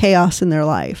back the chaos in their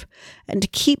life and to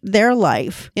keep their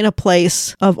life in a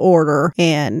place of order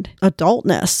and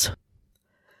adultness.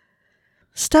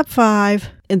 Step 5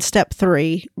 and step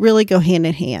 3 really go hand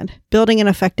in hand, building an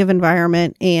effective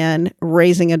environment and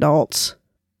raising adults.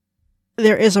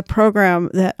 There is a program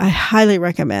that I highly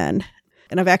recommend,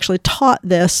 and I've actually taught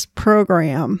this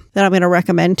program that I'm going to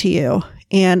recommend to you.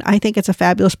 And I think it's a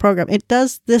fabulous program. It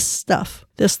does this stuff,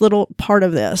 this little part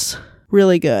of this,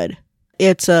 really good.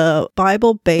 It's a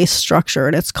Bible-based structure,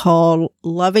 and it's called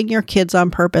Loving Your Kids on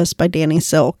Purpose by Danny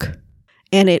Silk.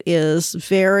 And it is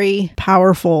very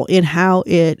powerful in how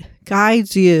it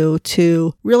guides you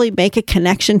to really make a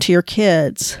connection to your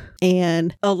kids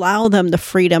and allow them the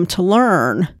freedom to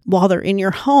learn while they're in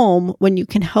your home, when you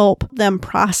can help them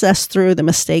process through the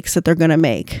mistakes that they're going to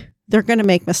make. They're going to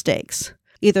make mistakes.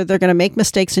 Either they're going to make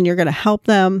mistakes and you're going to help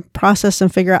them process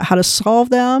and figure out how to solve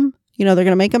them. You know, they're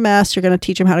going to make a mess. You're going to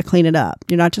teach them how to clean it up.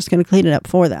 You're not just going to clean it up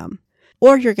for them.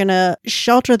 Or you're going to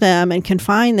shelter them and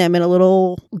confine them in a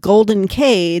little golden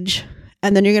cage,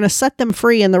 and then you're going to set them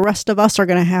free, and the rest of us are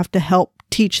going to have to help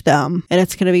teach them. And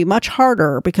it's going to be much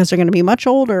harder because they're going to be much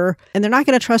older, and they're not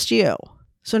going to trust you.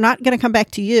 So they're not going to come back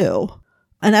to you.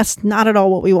 And that's not at all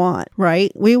what we want,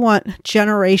 right? We want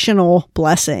generational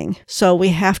blessing. So we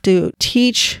have to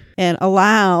teach and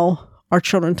allow our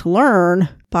children to learn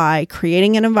by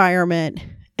creating an environment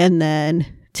and then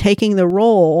taking the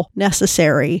role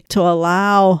necessary to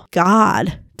allow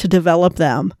God to develop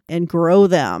them and grow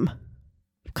them.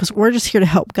 Because we're just here to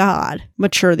help God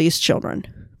mature these children,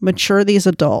 mature these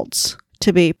adults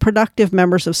to be productive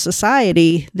members of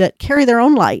society that carry their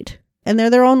own light. And they're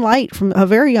their own light from a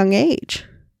very young age.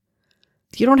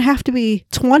 You don't have to be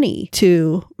 20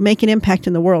 to make an impact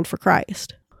in the world for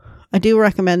Christ. I do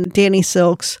recommend Danny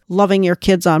Silk's Loving Your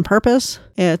Kids on Purpose.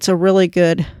 It's a really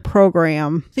good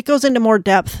program that goes into more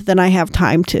depth than I have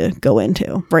time to go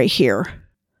into right here.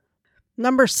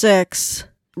 Number 6,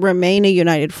 remain a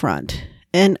united front.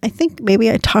 And I think maybe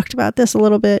I talked about this a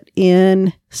little bit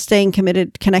in staying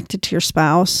connected to your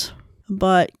spouse,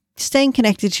 but staying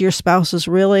connected to your spouse is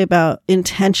really about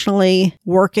intentionally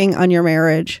working on your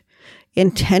marriage,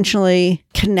 intentionally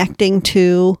connecting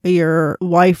to your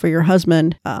wife or your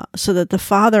husband so that the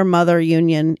father-mother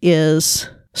union is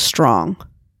strong.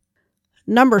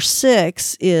 Number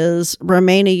 6 is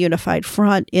remain a unified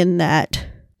front, in that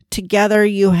together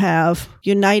you have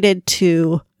united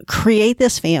to create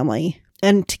this family,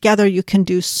 and together you can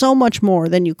do so much more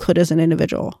than you could as an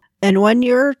individual. And when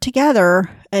you're together,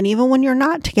 and even when you're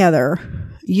not together,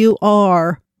 you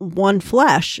are one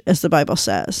flesh, as the Bible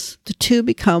says. The two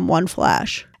become one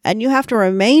flesh. And you have to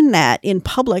remain that in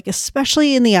public,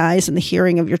 especially in the eyes and the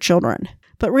hearing of your children,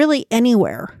 but really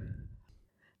anywhere.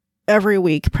 Every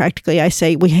week, practically, I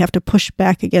say we have to push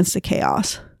back against the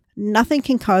chaos. Nothing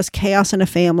can cause chaos in a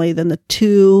family than the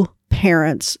two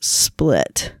parents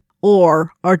split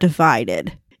or are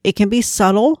divided. It can be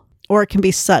subtle or it can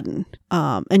be sudden.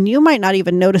 And you might not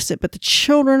even notice it, but the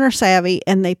children are savvy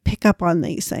and they pick up on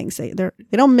these things. They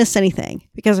don't miss anything,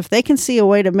 because if they can see a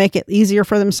way to make it easier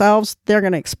for themselves, they're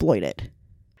going to exploit it.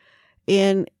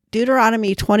 In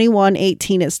Deuteronomy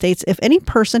 21:18, it states, "If any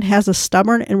person has a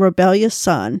stubborn and rebellious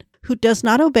son who does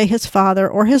not obey his father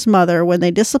or his mother when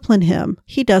they discipline him,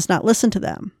 he does not listen to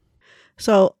them."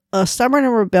 So a stubborn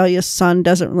and rebellious son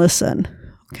doesn't listen.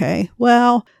 Okay,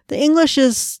 well, the English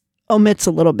omits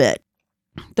a little bit.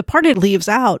 The part it leaves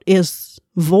out is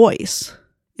voice.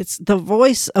 It's the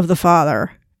voice of the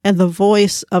father and the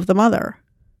voice of the mother.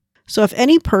 So if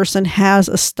any person has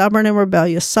a stubborn and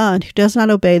rebellious son who does not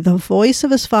obey the voice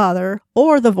of his father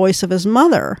or the voice of his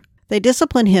mother, they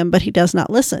discipline him, but he does not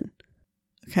listen.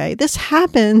 Okay, this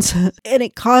happens and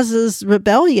it causes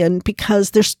rebellion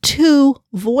because there's two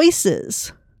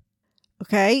voices.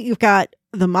 Okay, you've got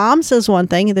the mom says one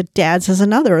thing and the dad says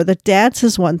another, or the dad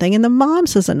says one thing and the mom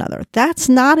says another. That's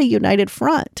not a united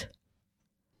front.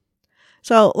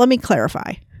 So let me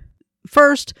clarify.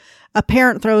 First, a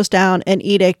parent throws down an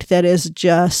edict that is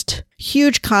just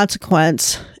huge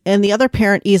consequence, and the other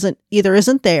parent either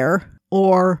isn't there,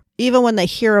 or even when they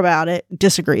hear about it,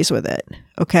 disagrees with it.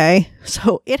 Okay?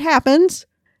 So it happens,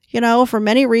 for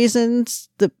many reasons.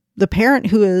 The parent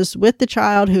who is with the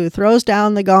child who throws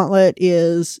down the gauntlet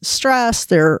is stressed,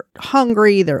 they're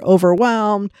hungry, they're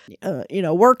overwhelmed,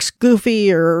 work's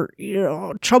goofy, or,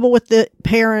 trouble with the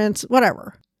parents,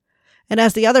 whatever. And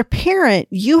as the other parent,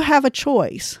 you have a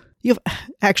choice. You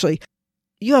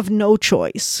have no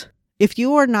choice. If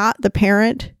you are not the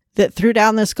parent that threw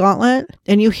down this gauntlet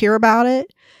and you hear about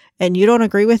it and you don't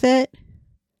agree with it,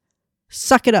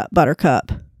 suck it up,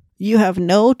 Buttercup. You have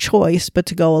no choice but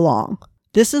to go along.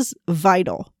 This is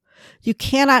vital. You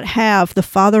cannot have the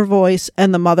father voice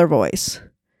and the mother voice.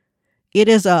 It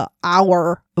is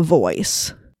our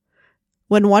voice.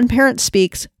 When one parent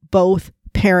speaks, both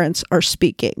parents are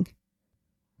speaking.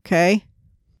 Okay?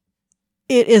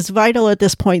 It is vital at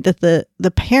this point that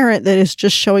the parent that is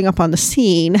just showing up on the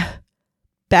scene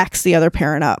backs the other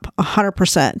parent up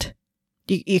 100%.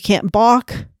 You can't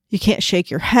balk. You can't shake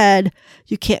your head.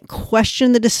 You can't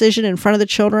question the decision in front of the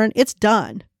children. It's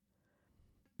done.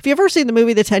 Have you ever seen the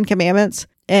movie The Ten Commandments?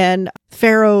 And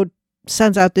Pharaoh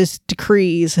sends out these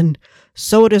decrees, and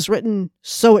so it is written,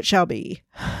 so it shall be.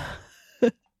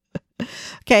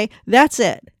 Okay, that's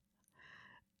it.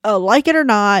 Like it or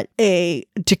not, a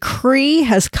decree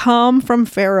has come from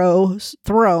Pharaoh's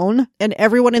throne, and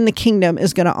everyone in the kingdom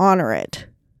is going to honor it.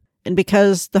 And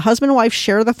because the husband and wife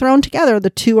share the throne together,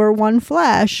 the two are one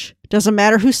flesh. Doesn't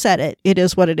matter who said it. It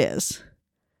is what it is.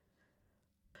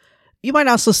 You might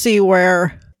also see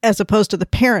where, as opposed to the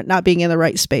parent not being in the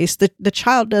right space, the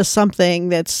child does something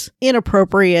that's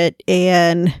inappropriate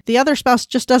and the other spouse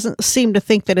just doesn't seem to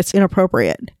think that it's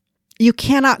inappropriate. You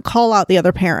cannot call out the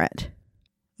other parent.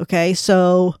 Okay,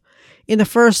 so in the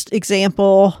first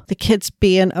example, the kid's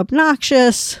being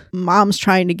obnoxious. Mom's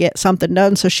trying to get something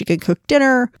done so she can cook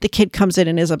dinner. The kid comes in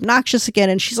and is obnoxious again,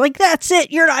 and she's like, "That's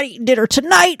it. You're not eating dinner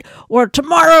tonight or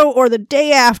tomorrow or the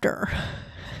day after."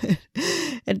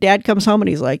 And dad comes home and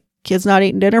he's like, "Kid's not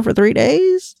eating dinner for 3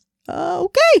 days?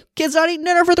 Okay, kid's not eating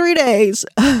dinner for 3 days."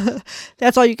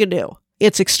 That's all you can do.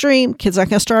 It's extreme. Kid's not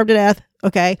going to starve to death.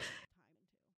 Okay.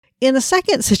 In the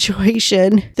second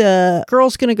situation, the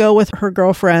girl's going to go with her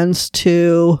girlfriends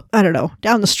to,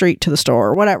 down the street to the store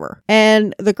or whatever.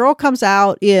 And the girl comes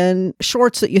out in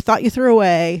shorts that you thought you threw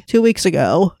away 2 weeks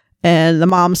ago. And the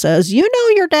mom says,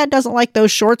 your dad doesn't like those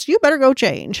shorts. You better go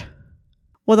change.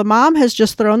 Well, the mom has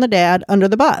just thrown the dad under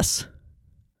the bus.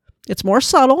 It's more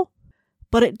subtle,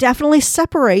 But it definitely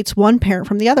separates one parent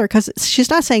from the other, because she's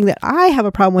not saying that I have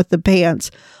a problem with the pants.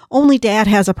 Only dad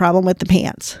has a problem with the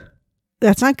pants.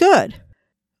 That's not good.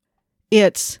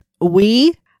 It's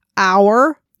we,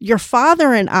 our, your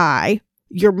father and I,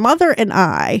 your mother and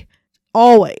I,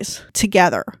 always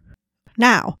together.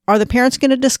 Now, are the parents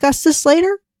going to discuss this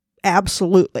later?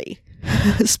 Absolutely.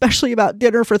 Especially about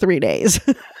dinner for 3 days.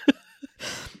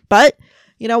 But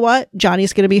you know what?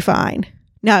 Johnny's going to be fine.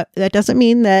 Now, that doesn't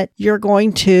mean that you're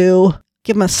going to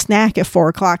give him a snack at 4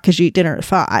 o'clock because you eat dinner at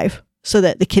 5 so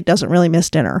that the kid doesn't really miss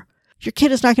dinner. Your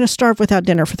kid is not going to starve without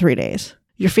dinner for 3 days.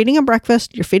 You're feeding him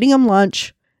breakfast. You're feeding him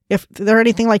lunch. If they're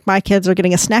anything like my kids, are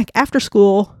getting a snack after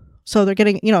school. So they're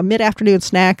getting, a mid-afternoon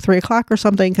snack, 3 o'clock or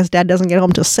something, because dad doesn't get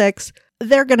home till 6.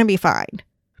 They're going to be fine.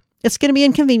 It's going to be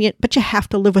inconvenient, but you have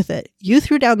to live with it. You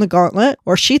threw down the gauntlet,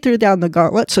 or she threw down the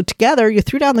gauntlet. So together you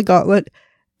threw down the gauntlet,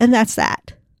 and that's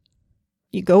that.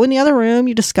 You go in the other room,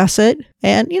 you discuss it,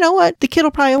 and you know what? The kid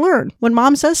will probably learn. When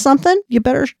mom says something, you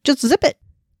better just zip it.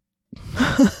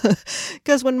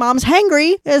 Because when mom's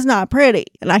hangry, it's not pretty.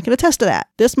 And I can attest to that.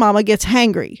 This mama gets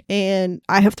hangry. And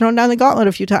I have thrown down the gauntlet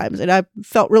a few times. And I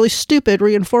felt really stupid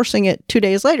reinforcing it 2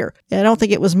 days later. And I don't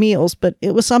think it was meals, but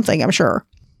it was something, I'm sure.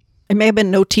 It may have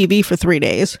been no TV for 3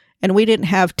 days. And we didn't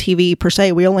have TV per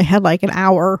se. We only had like an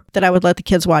hour that I would let the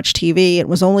kids watch TV. It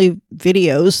was only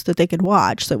videos that they could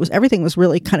watch. So everything was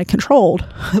really kind of controlled.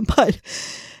 But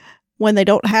when they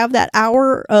don't have that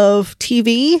hour of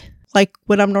TV, like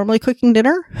when I'm normally cooking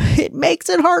dinner, it makes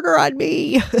it harder on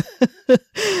me.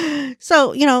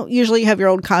 So, usually you have your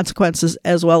own consequences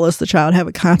as well as the child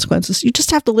having consequences. You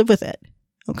just have to live with it.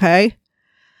 Okay.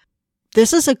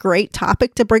 This is a great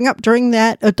topic to bring up during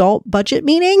that adult budget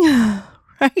meeting.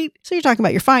 Right? So you're talking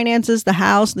about your finances, the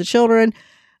house, the children.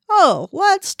 Oh,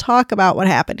 let's talk about what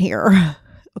happened here.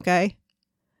 Okay.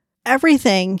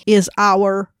 Everything is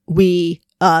our, we,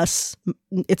 us.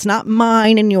 It's not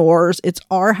mine and yours. It's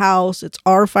our house. It's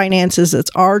our finances. It's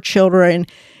our children.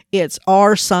 It's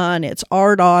our son. It's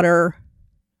our daughter.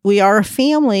 We are a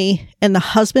family, and the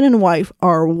husband and wife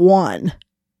are one.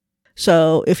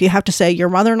 So if you have to say, your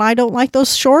mother and I don't like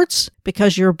those shorts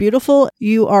because you're beautiful,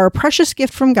 you are a precious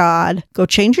gift from God, go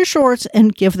change your shorts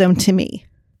and give them to me.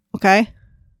 Okay?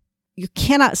 You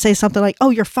cannot say something like, oh,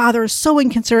 your father is so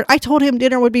inconsiderate. I told him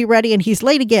dinner would be ready and he's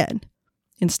late again.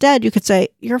 Instead, you could say,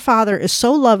 your father is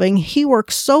so loving. He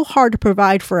works so hard to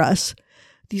provide for us.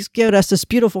 He's given us this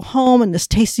beautiful home and this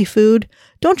tasty food.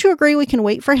 Don't you agree we can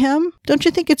wait for him? Don't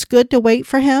you think it's good to wait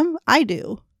for him? I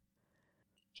do.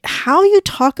 How you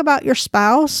talk about your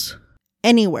spouse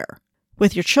anywhere,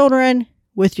 with your children,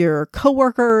 with your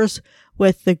coworkers,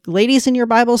 with the ladies in your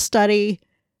Bible study,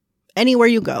 anywhere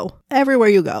you go, everywhere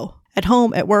you go, at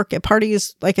home, at work, at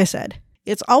parties, like I said,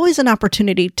 it's always an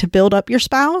opportunity to build up your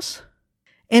spouse.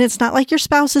 And it's not like your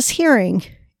spouse is hearing,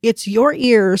 it's your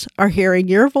ears are hearing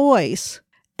your voice.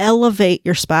 Elevate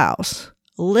your spouse,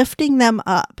 lifting them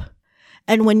up.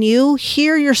 And when you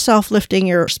hear yourself lifting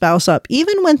your spouse up,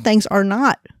 even when things are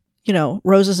not,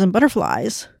 roses and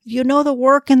butterflies, the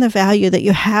work and the value that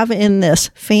you have in this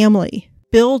family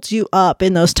builds you up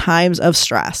in those times of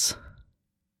stress.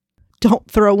 Don't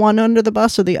throw one under the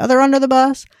bus or the other under the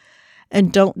bus,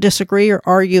 and don't disagree or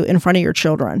argue in front of your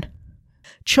children.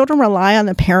 Children rely on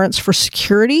the parents for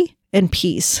security and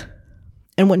peace.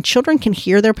 And when children can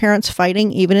hear their parents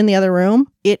fighting, even in the other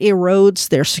room, it erodes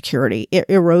their security. It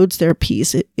erodes their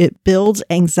peace. It builds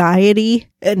anxiety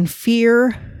and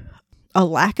fear. A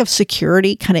lack of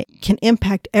security can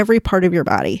impact every part of your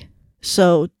body.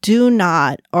 So do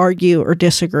not argue or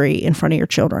disagree in front of your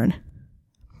children.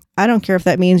 I don't care if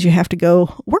that means you have to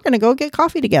go, we're going to go get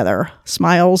coffee together.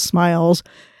 Smiles, smiles.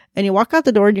 And you walk out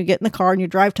the door and you get in the car and you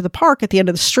drive to the park at the end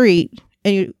of the street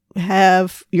and you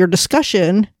have your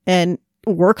discussion and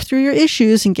work through your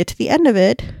issues and get to the end of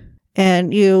it.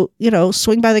 And you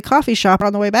swing by the coffee shop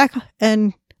on the way back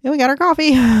and we got our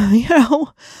coffee.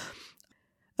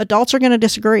 Adults are going to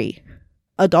disagree.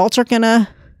 Adults are going to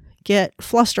get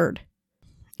flustered.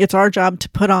 It's our job to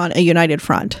put on a united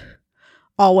front.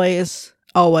 Always,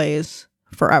 always,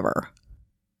 forever.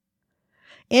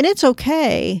 And it's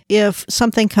okay if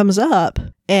something comes up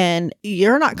and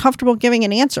you're not comfortable giving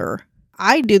an answer.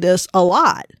 I do this a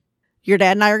lot. Your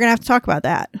dad and I are going to have to talk about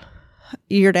that.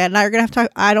 Your dad and I are going to have to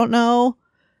talk. I don't know.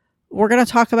 We're going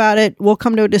to talk about it. We'll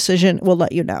come to a decision. We'll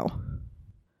let you know.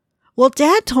 Well,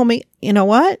 dad told me, you know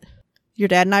what? Your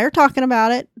dad and I are talking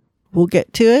about it. We'll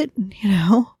get to it,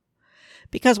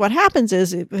 Because what happens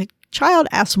is if a child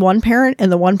asks one parent and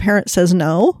the one parent says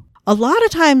no, a lot of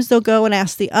times they'll go and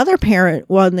ask the other parent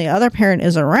when the other parent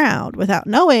is around without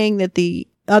knowing that the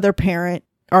other parent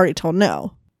already told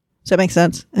no. Does that make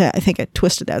sense? Yeah, I think I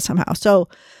twisted that somehow. So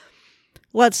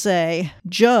let's say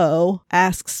Joe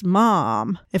asks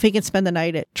mom if he can spend the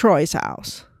night at Troy's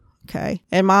house. Okay.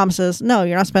 And mom says, no,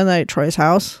 you're not spending the night at Troy's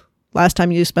house. Last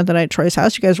time you spent the night at Troy's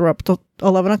house, you guys were up till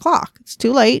 11 o'clock. It's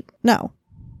too late. No.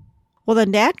 Well,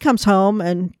 then dad comes home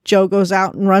and Joe goes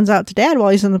out and runs out to dad while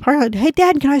he's in the parking lot. Hey,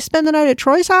 dad, can I spend the night at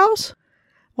Troy's house?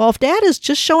 Well, if dad is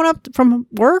just showing up from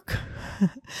work,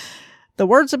 the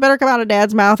words that better come out of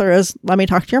dad's mouth are let me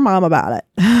talk to your mom about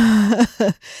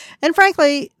it. And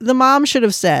frankly, the mom should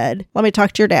have said, let me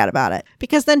talk to your dad about it.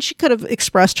 Because then she could have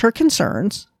expressed her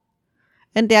concerns.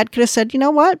 And dad could have said, you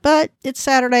know what, but it's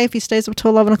Saturday. If he stays up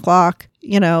till 11 o'clock,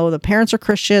 the parents are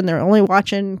Christian. They're only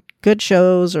watching good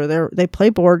shows or they play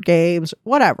board games,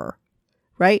 whatever,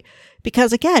 right?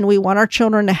 Because again, we want our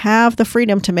children to have the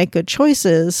freedom to make good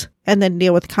choices and then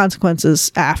deal with the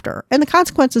consequences after. And the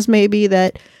consequences may be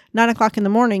that 9 o'clock in the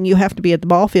morning, you have to be at the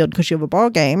ball field because you have a ball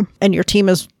game and your team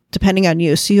is depending on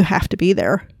you. So you have to be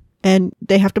there and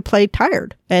they have to play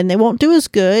tired and they won't do as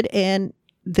good and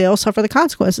they'll suffer the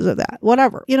consequences of that,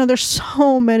 whatever. There's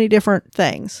so many different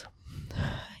things.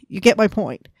 You get my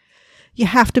point. You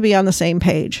have to be on the same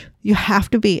page. You have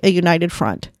to be a united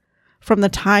front from the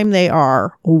time they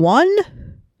are 1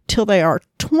 till they are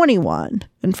 21.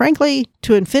 And frankly,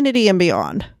 to infinity and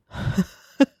beyond.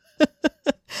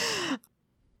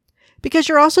 Because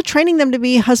you're also training them to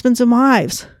be husbands and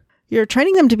wives. You're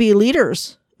training them to be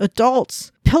leaders,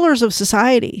 adults, pillars of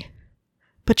society.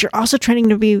 But you're also training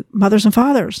them to be mothers and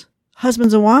fathers,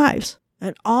 husbands and wives.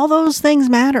 And all those things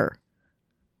matter.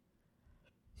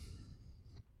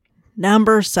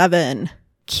 Number 7,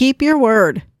 keep your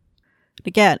word.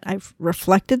 Again, I've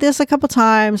reflected this a couple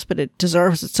times, but it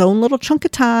deserves its own little chunk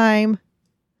of time.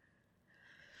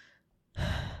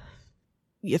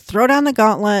 You throw down the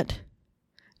gauntlet,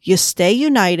 you stay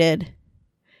united,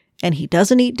 and he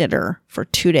doesn't eat dinner for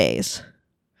 2 days.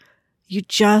 You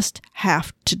just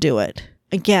have to do it.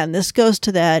 Again, this goes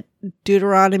to that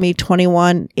Deuteronomy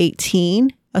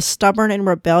 21:18. A stubborn and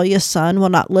rebellious son will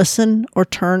not listen or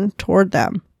turn toward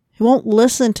them. He won't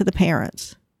listen to the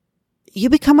parents. You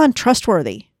become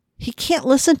untrustworthy. He can't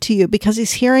listen to you because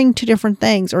he's hearing 2 different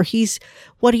things, or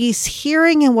what he's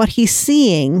hearing and what he's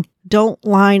seeing don't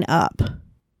line up.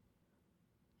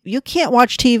 You can't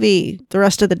watch TV the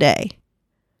rest of the day.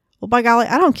 Well, by golly,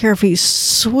 I don't care if he's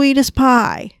sweet as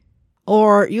pie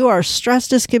or you are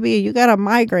stressed as can be, you got a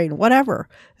migraine, whatever.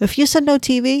 If you said no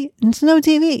TV, it's no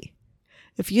TV.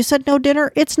 If you said no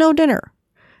dinner, it's no dinner.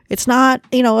 It's not,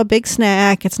 a big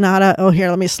snack. It's not here,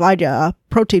 let me slide you a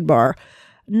protein bar.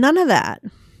 None of that.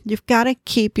 You've got to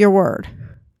keep your word.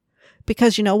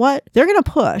 Because you know what? They're going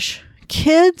to push.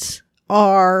 Kids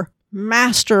are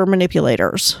master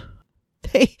manipulators.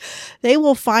 They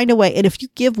will find a way. And if you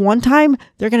give one time,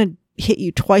 they're going to hit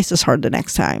you twice as hard the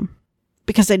next time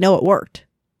because they know it worked.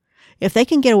 If they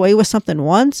can get away with something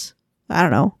once, I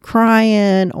don't know,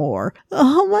 crying or,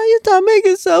 oh, my stomach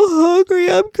is so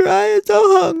hungry. I'm crying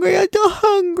so hungry. I'm so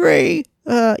hungry.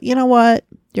 You know what?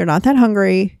 You're not that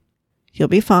hungry. You'll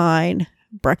be fine.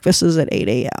 Breakfast is at 8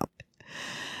 a.m.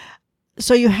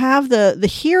 So you have the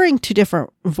hearing 2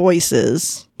 different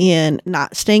voices in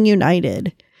not staying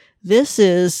united. This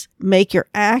is make your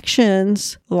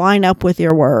actions line up with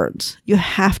your words. You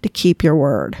have to keep your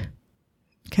word.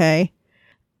 Okay?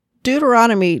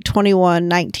 Deuteronomy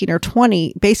 21:19 or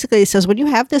 20 basically says when you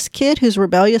have this kid who's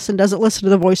rebellious and doesn't listen to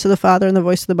the voice of the father and the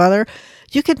voice of the mother,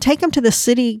 you can take him to the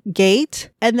city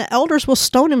gate and the elders will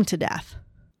stone him to death.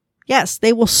 Yes,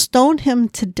 they will stone him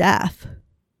to death.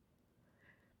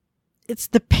 It's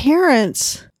the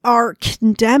parents are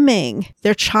condemning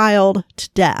their child to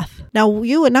death. Now,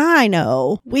 you and I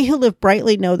know, we who live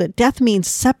brightly know that death means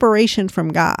separation from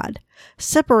God,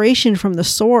 separation from the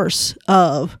source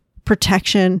of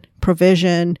protection,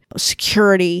 provision,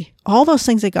 security, all those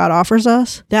things that God offers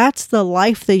us. That's the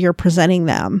life that you're presenting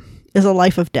them, is a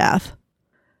life of death.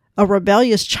 A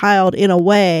rebellious child, in a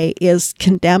way, is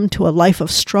condemned to a life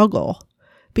of struggle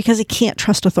because he can't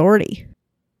trust authority.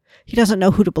 He doesn't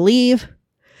know who to believe.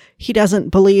 He doesn't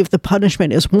believe the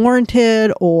punishment is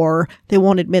warranted, or they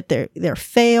won't admit they're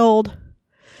failed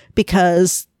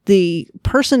because the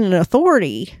person in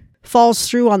authority falls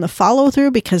through on the follow through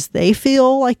because they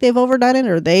feel like they've overdone it,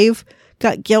 or they've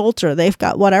got guilt, or they've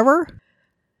got whatever.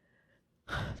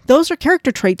 Those are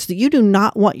character traits that you do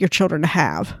not want your children to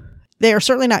have. They are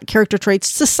certainly not character traits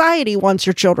society wants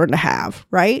your children to have,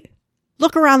 right?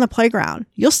 Look around the playground.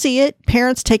 You'll see it.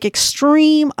 Parents take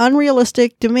extreme,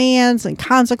 unrealistic demands and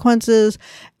consequences,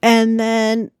 and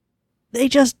then they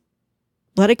just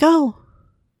let it go.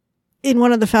 In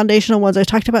one of the foundational ones, I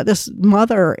talked about this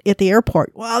mother at the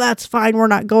airport. Well, that's fine. We're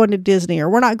not going to Disney, or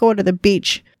we're not going to the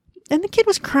beach. And the kid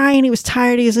was crying. He was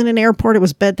tired. He was in an airport. It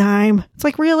was bedtime. It's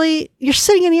like, really? You're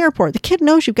sitting in the airport. The kid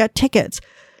knows you've got tickets.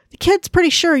 The kid's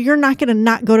pretty sure you're not going to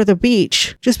not go to the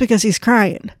beach just because he's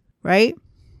crying, right?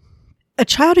 A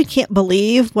child who can't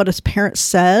believe what his parent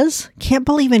says can't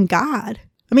believe in God.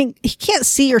 I mean, he can't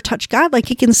see or touch God like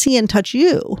he can see and touch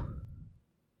you.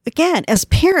 Again, as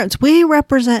parents, we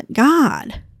represent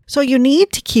God. So you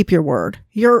need to keep your word.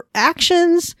 Your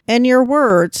actions and your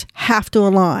words have to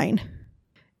align.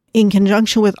 In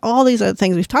conjunction with all these other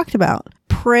things we've talked about,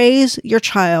 praise your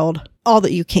child all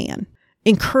that you can.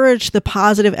 Encourage the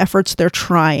positive efforts they're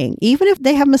trying, even if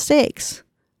they have mistakes.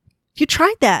 You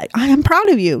tried that. I am proud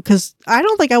of you, because I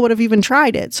don't think I would have even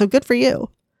tried it. So good for you.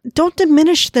 Don't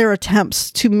diminish their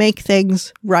attempts to make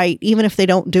things right, even if they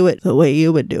don't do it the way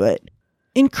you would do it.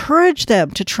 Encourage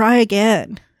them to try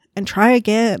again,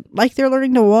 like they're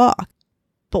learning to walk.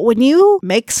 But when you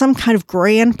make some kind of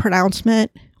grand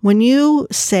pronouncement, when you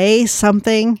say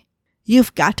something,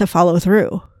 you've got to follow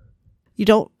through. You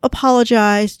don't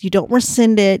apologize. You don't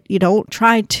rescind it. You don't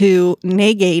try to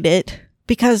negate it,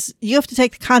 because you have to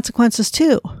take the consequences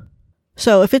too.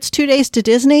 So if it's 2 days to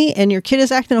Disney and your kid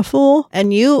is acting a fool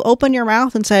and you open your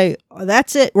mouth and say, oh,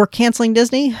 that's it, we're canceling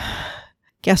Disney,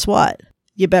 guess what?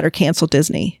 You better cancel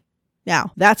Disney.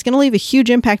 Now, that's going to leave a huge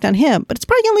impact on him, but it's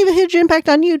probably going to leave a huge impact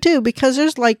on you too, because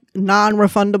there's like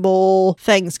non-refundable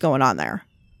things going on there,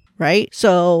 right?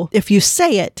 So if you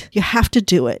say it, you have to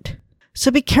do it.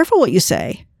 So be careful what you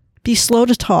say. Be slow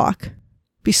to talk.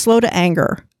 Be slow to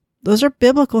anger. Those are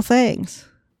biblical things.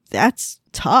 That's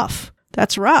tough.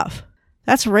 That's rough.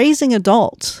 That's raising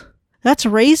adults. That's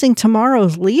raising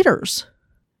tomorrow's leaders.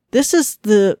 This is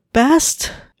the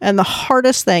best and the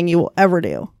hardest thing you will ever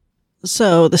do.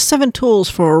 So the 7 tools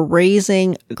for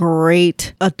raising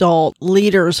great adult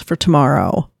leaders for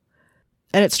tomorrow.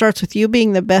 And it starts with you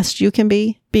being the best you can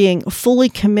be, being fully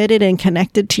committed and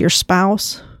connected to your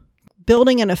spouse,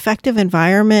 building an effective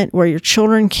environment where your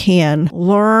children can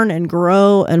learn and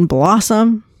grow and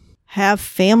blossom, have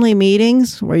family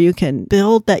meetings where you can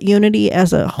build that unity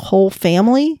as a whole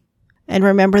family. And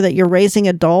remember that you're raising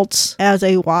adults as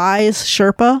a wise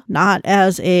Sherpa, not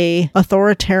as a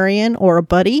authoritarian or a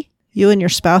buddy. You and your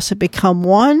spouse have become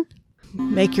one.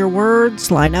 Make your words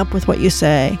line up with what you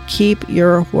say. Keep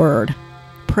your word.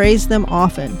 Praise them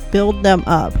often. Build them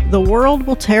up. The world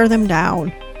will tear them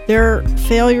down. Their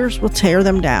failures will tear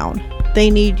them down. They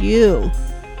need you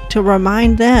to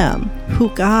remind them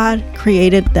who God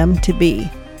created them to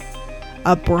be.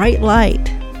 A bright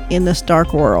light in this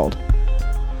dark world.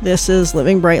 This is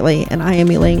Living Brightly, and I am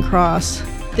Elaine Cross.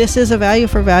 This is a Value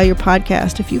for Value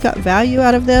podcast. If you got value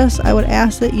out of this, I would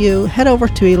ask that you head over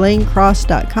to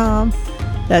elainecross.com.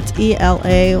 That's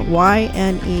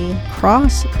ELAYNE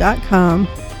cross.com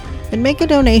and make a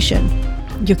donation.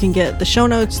 You can get the show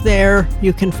notes there.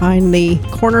 You can find the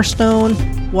cornerstone,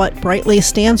 what Brightly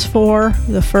stands for,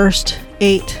 the first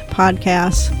 8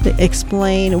 podcasts that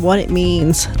explain what it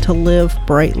means to live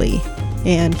brightly.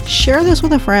 And share this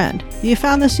with a friend. If you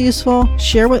found this useful,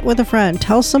 share it with a friend.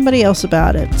 Tell somebody else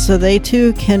about it so they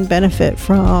too can benefit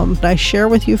from what I share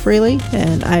with you freely.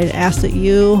 And I ask that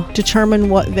you determine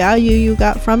what value you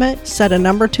got from it, set a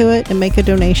number to it, and make a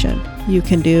donation. You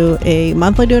can do a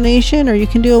monthly donation or you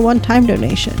can do a one-time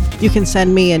donation. You can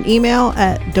send me an email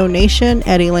at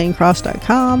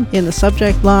donation@elainecross.com. In the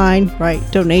subject line, write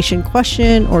donation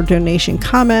question or donation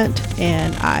comment,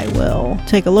 and I will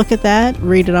take a look at that,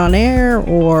 read it on air,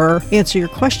 or answer your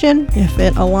question if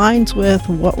it aligns with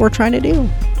what we're trying to do.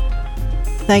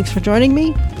 Thanks for joining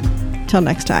me. Till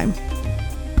next time.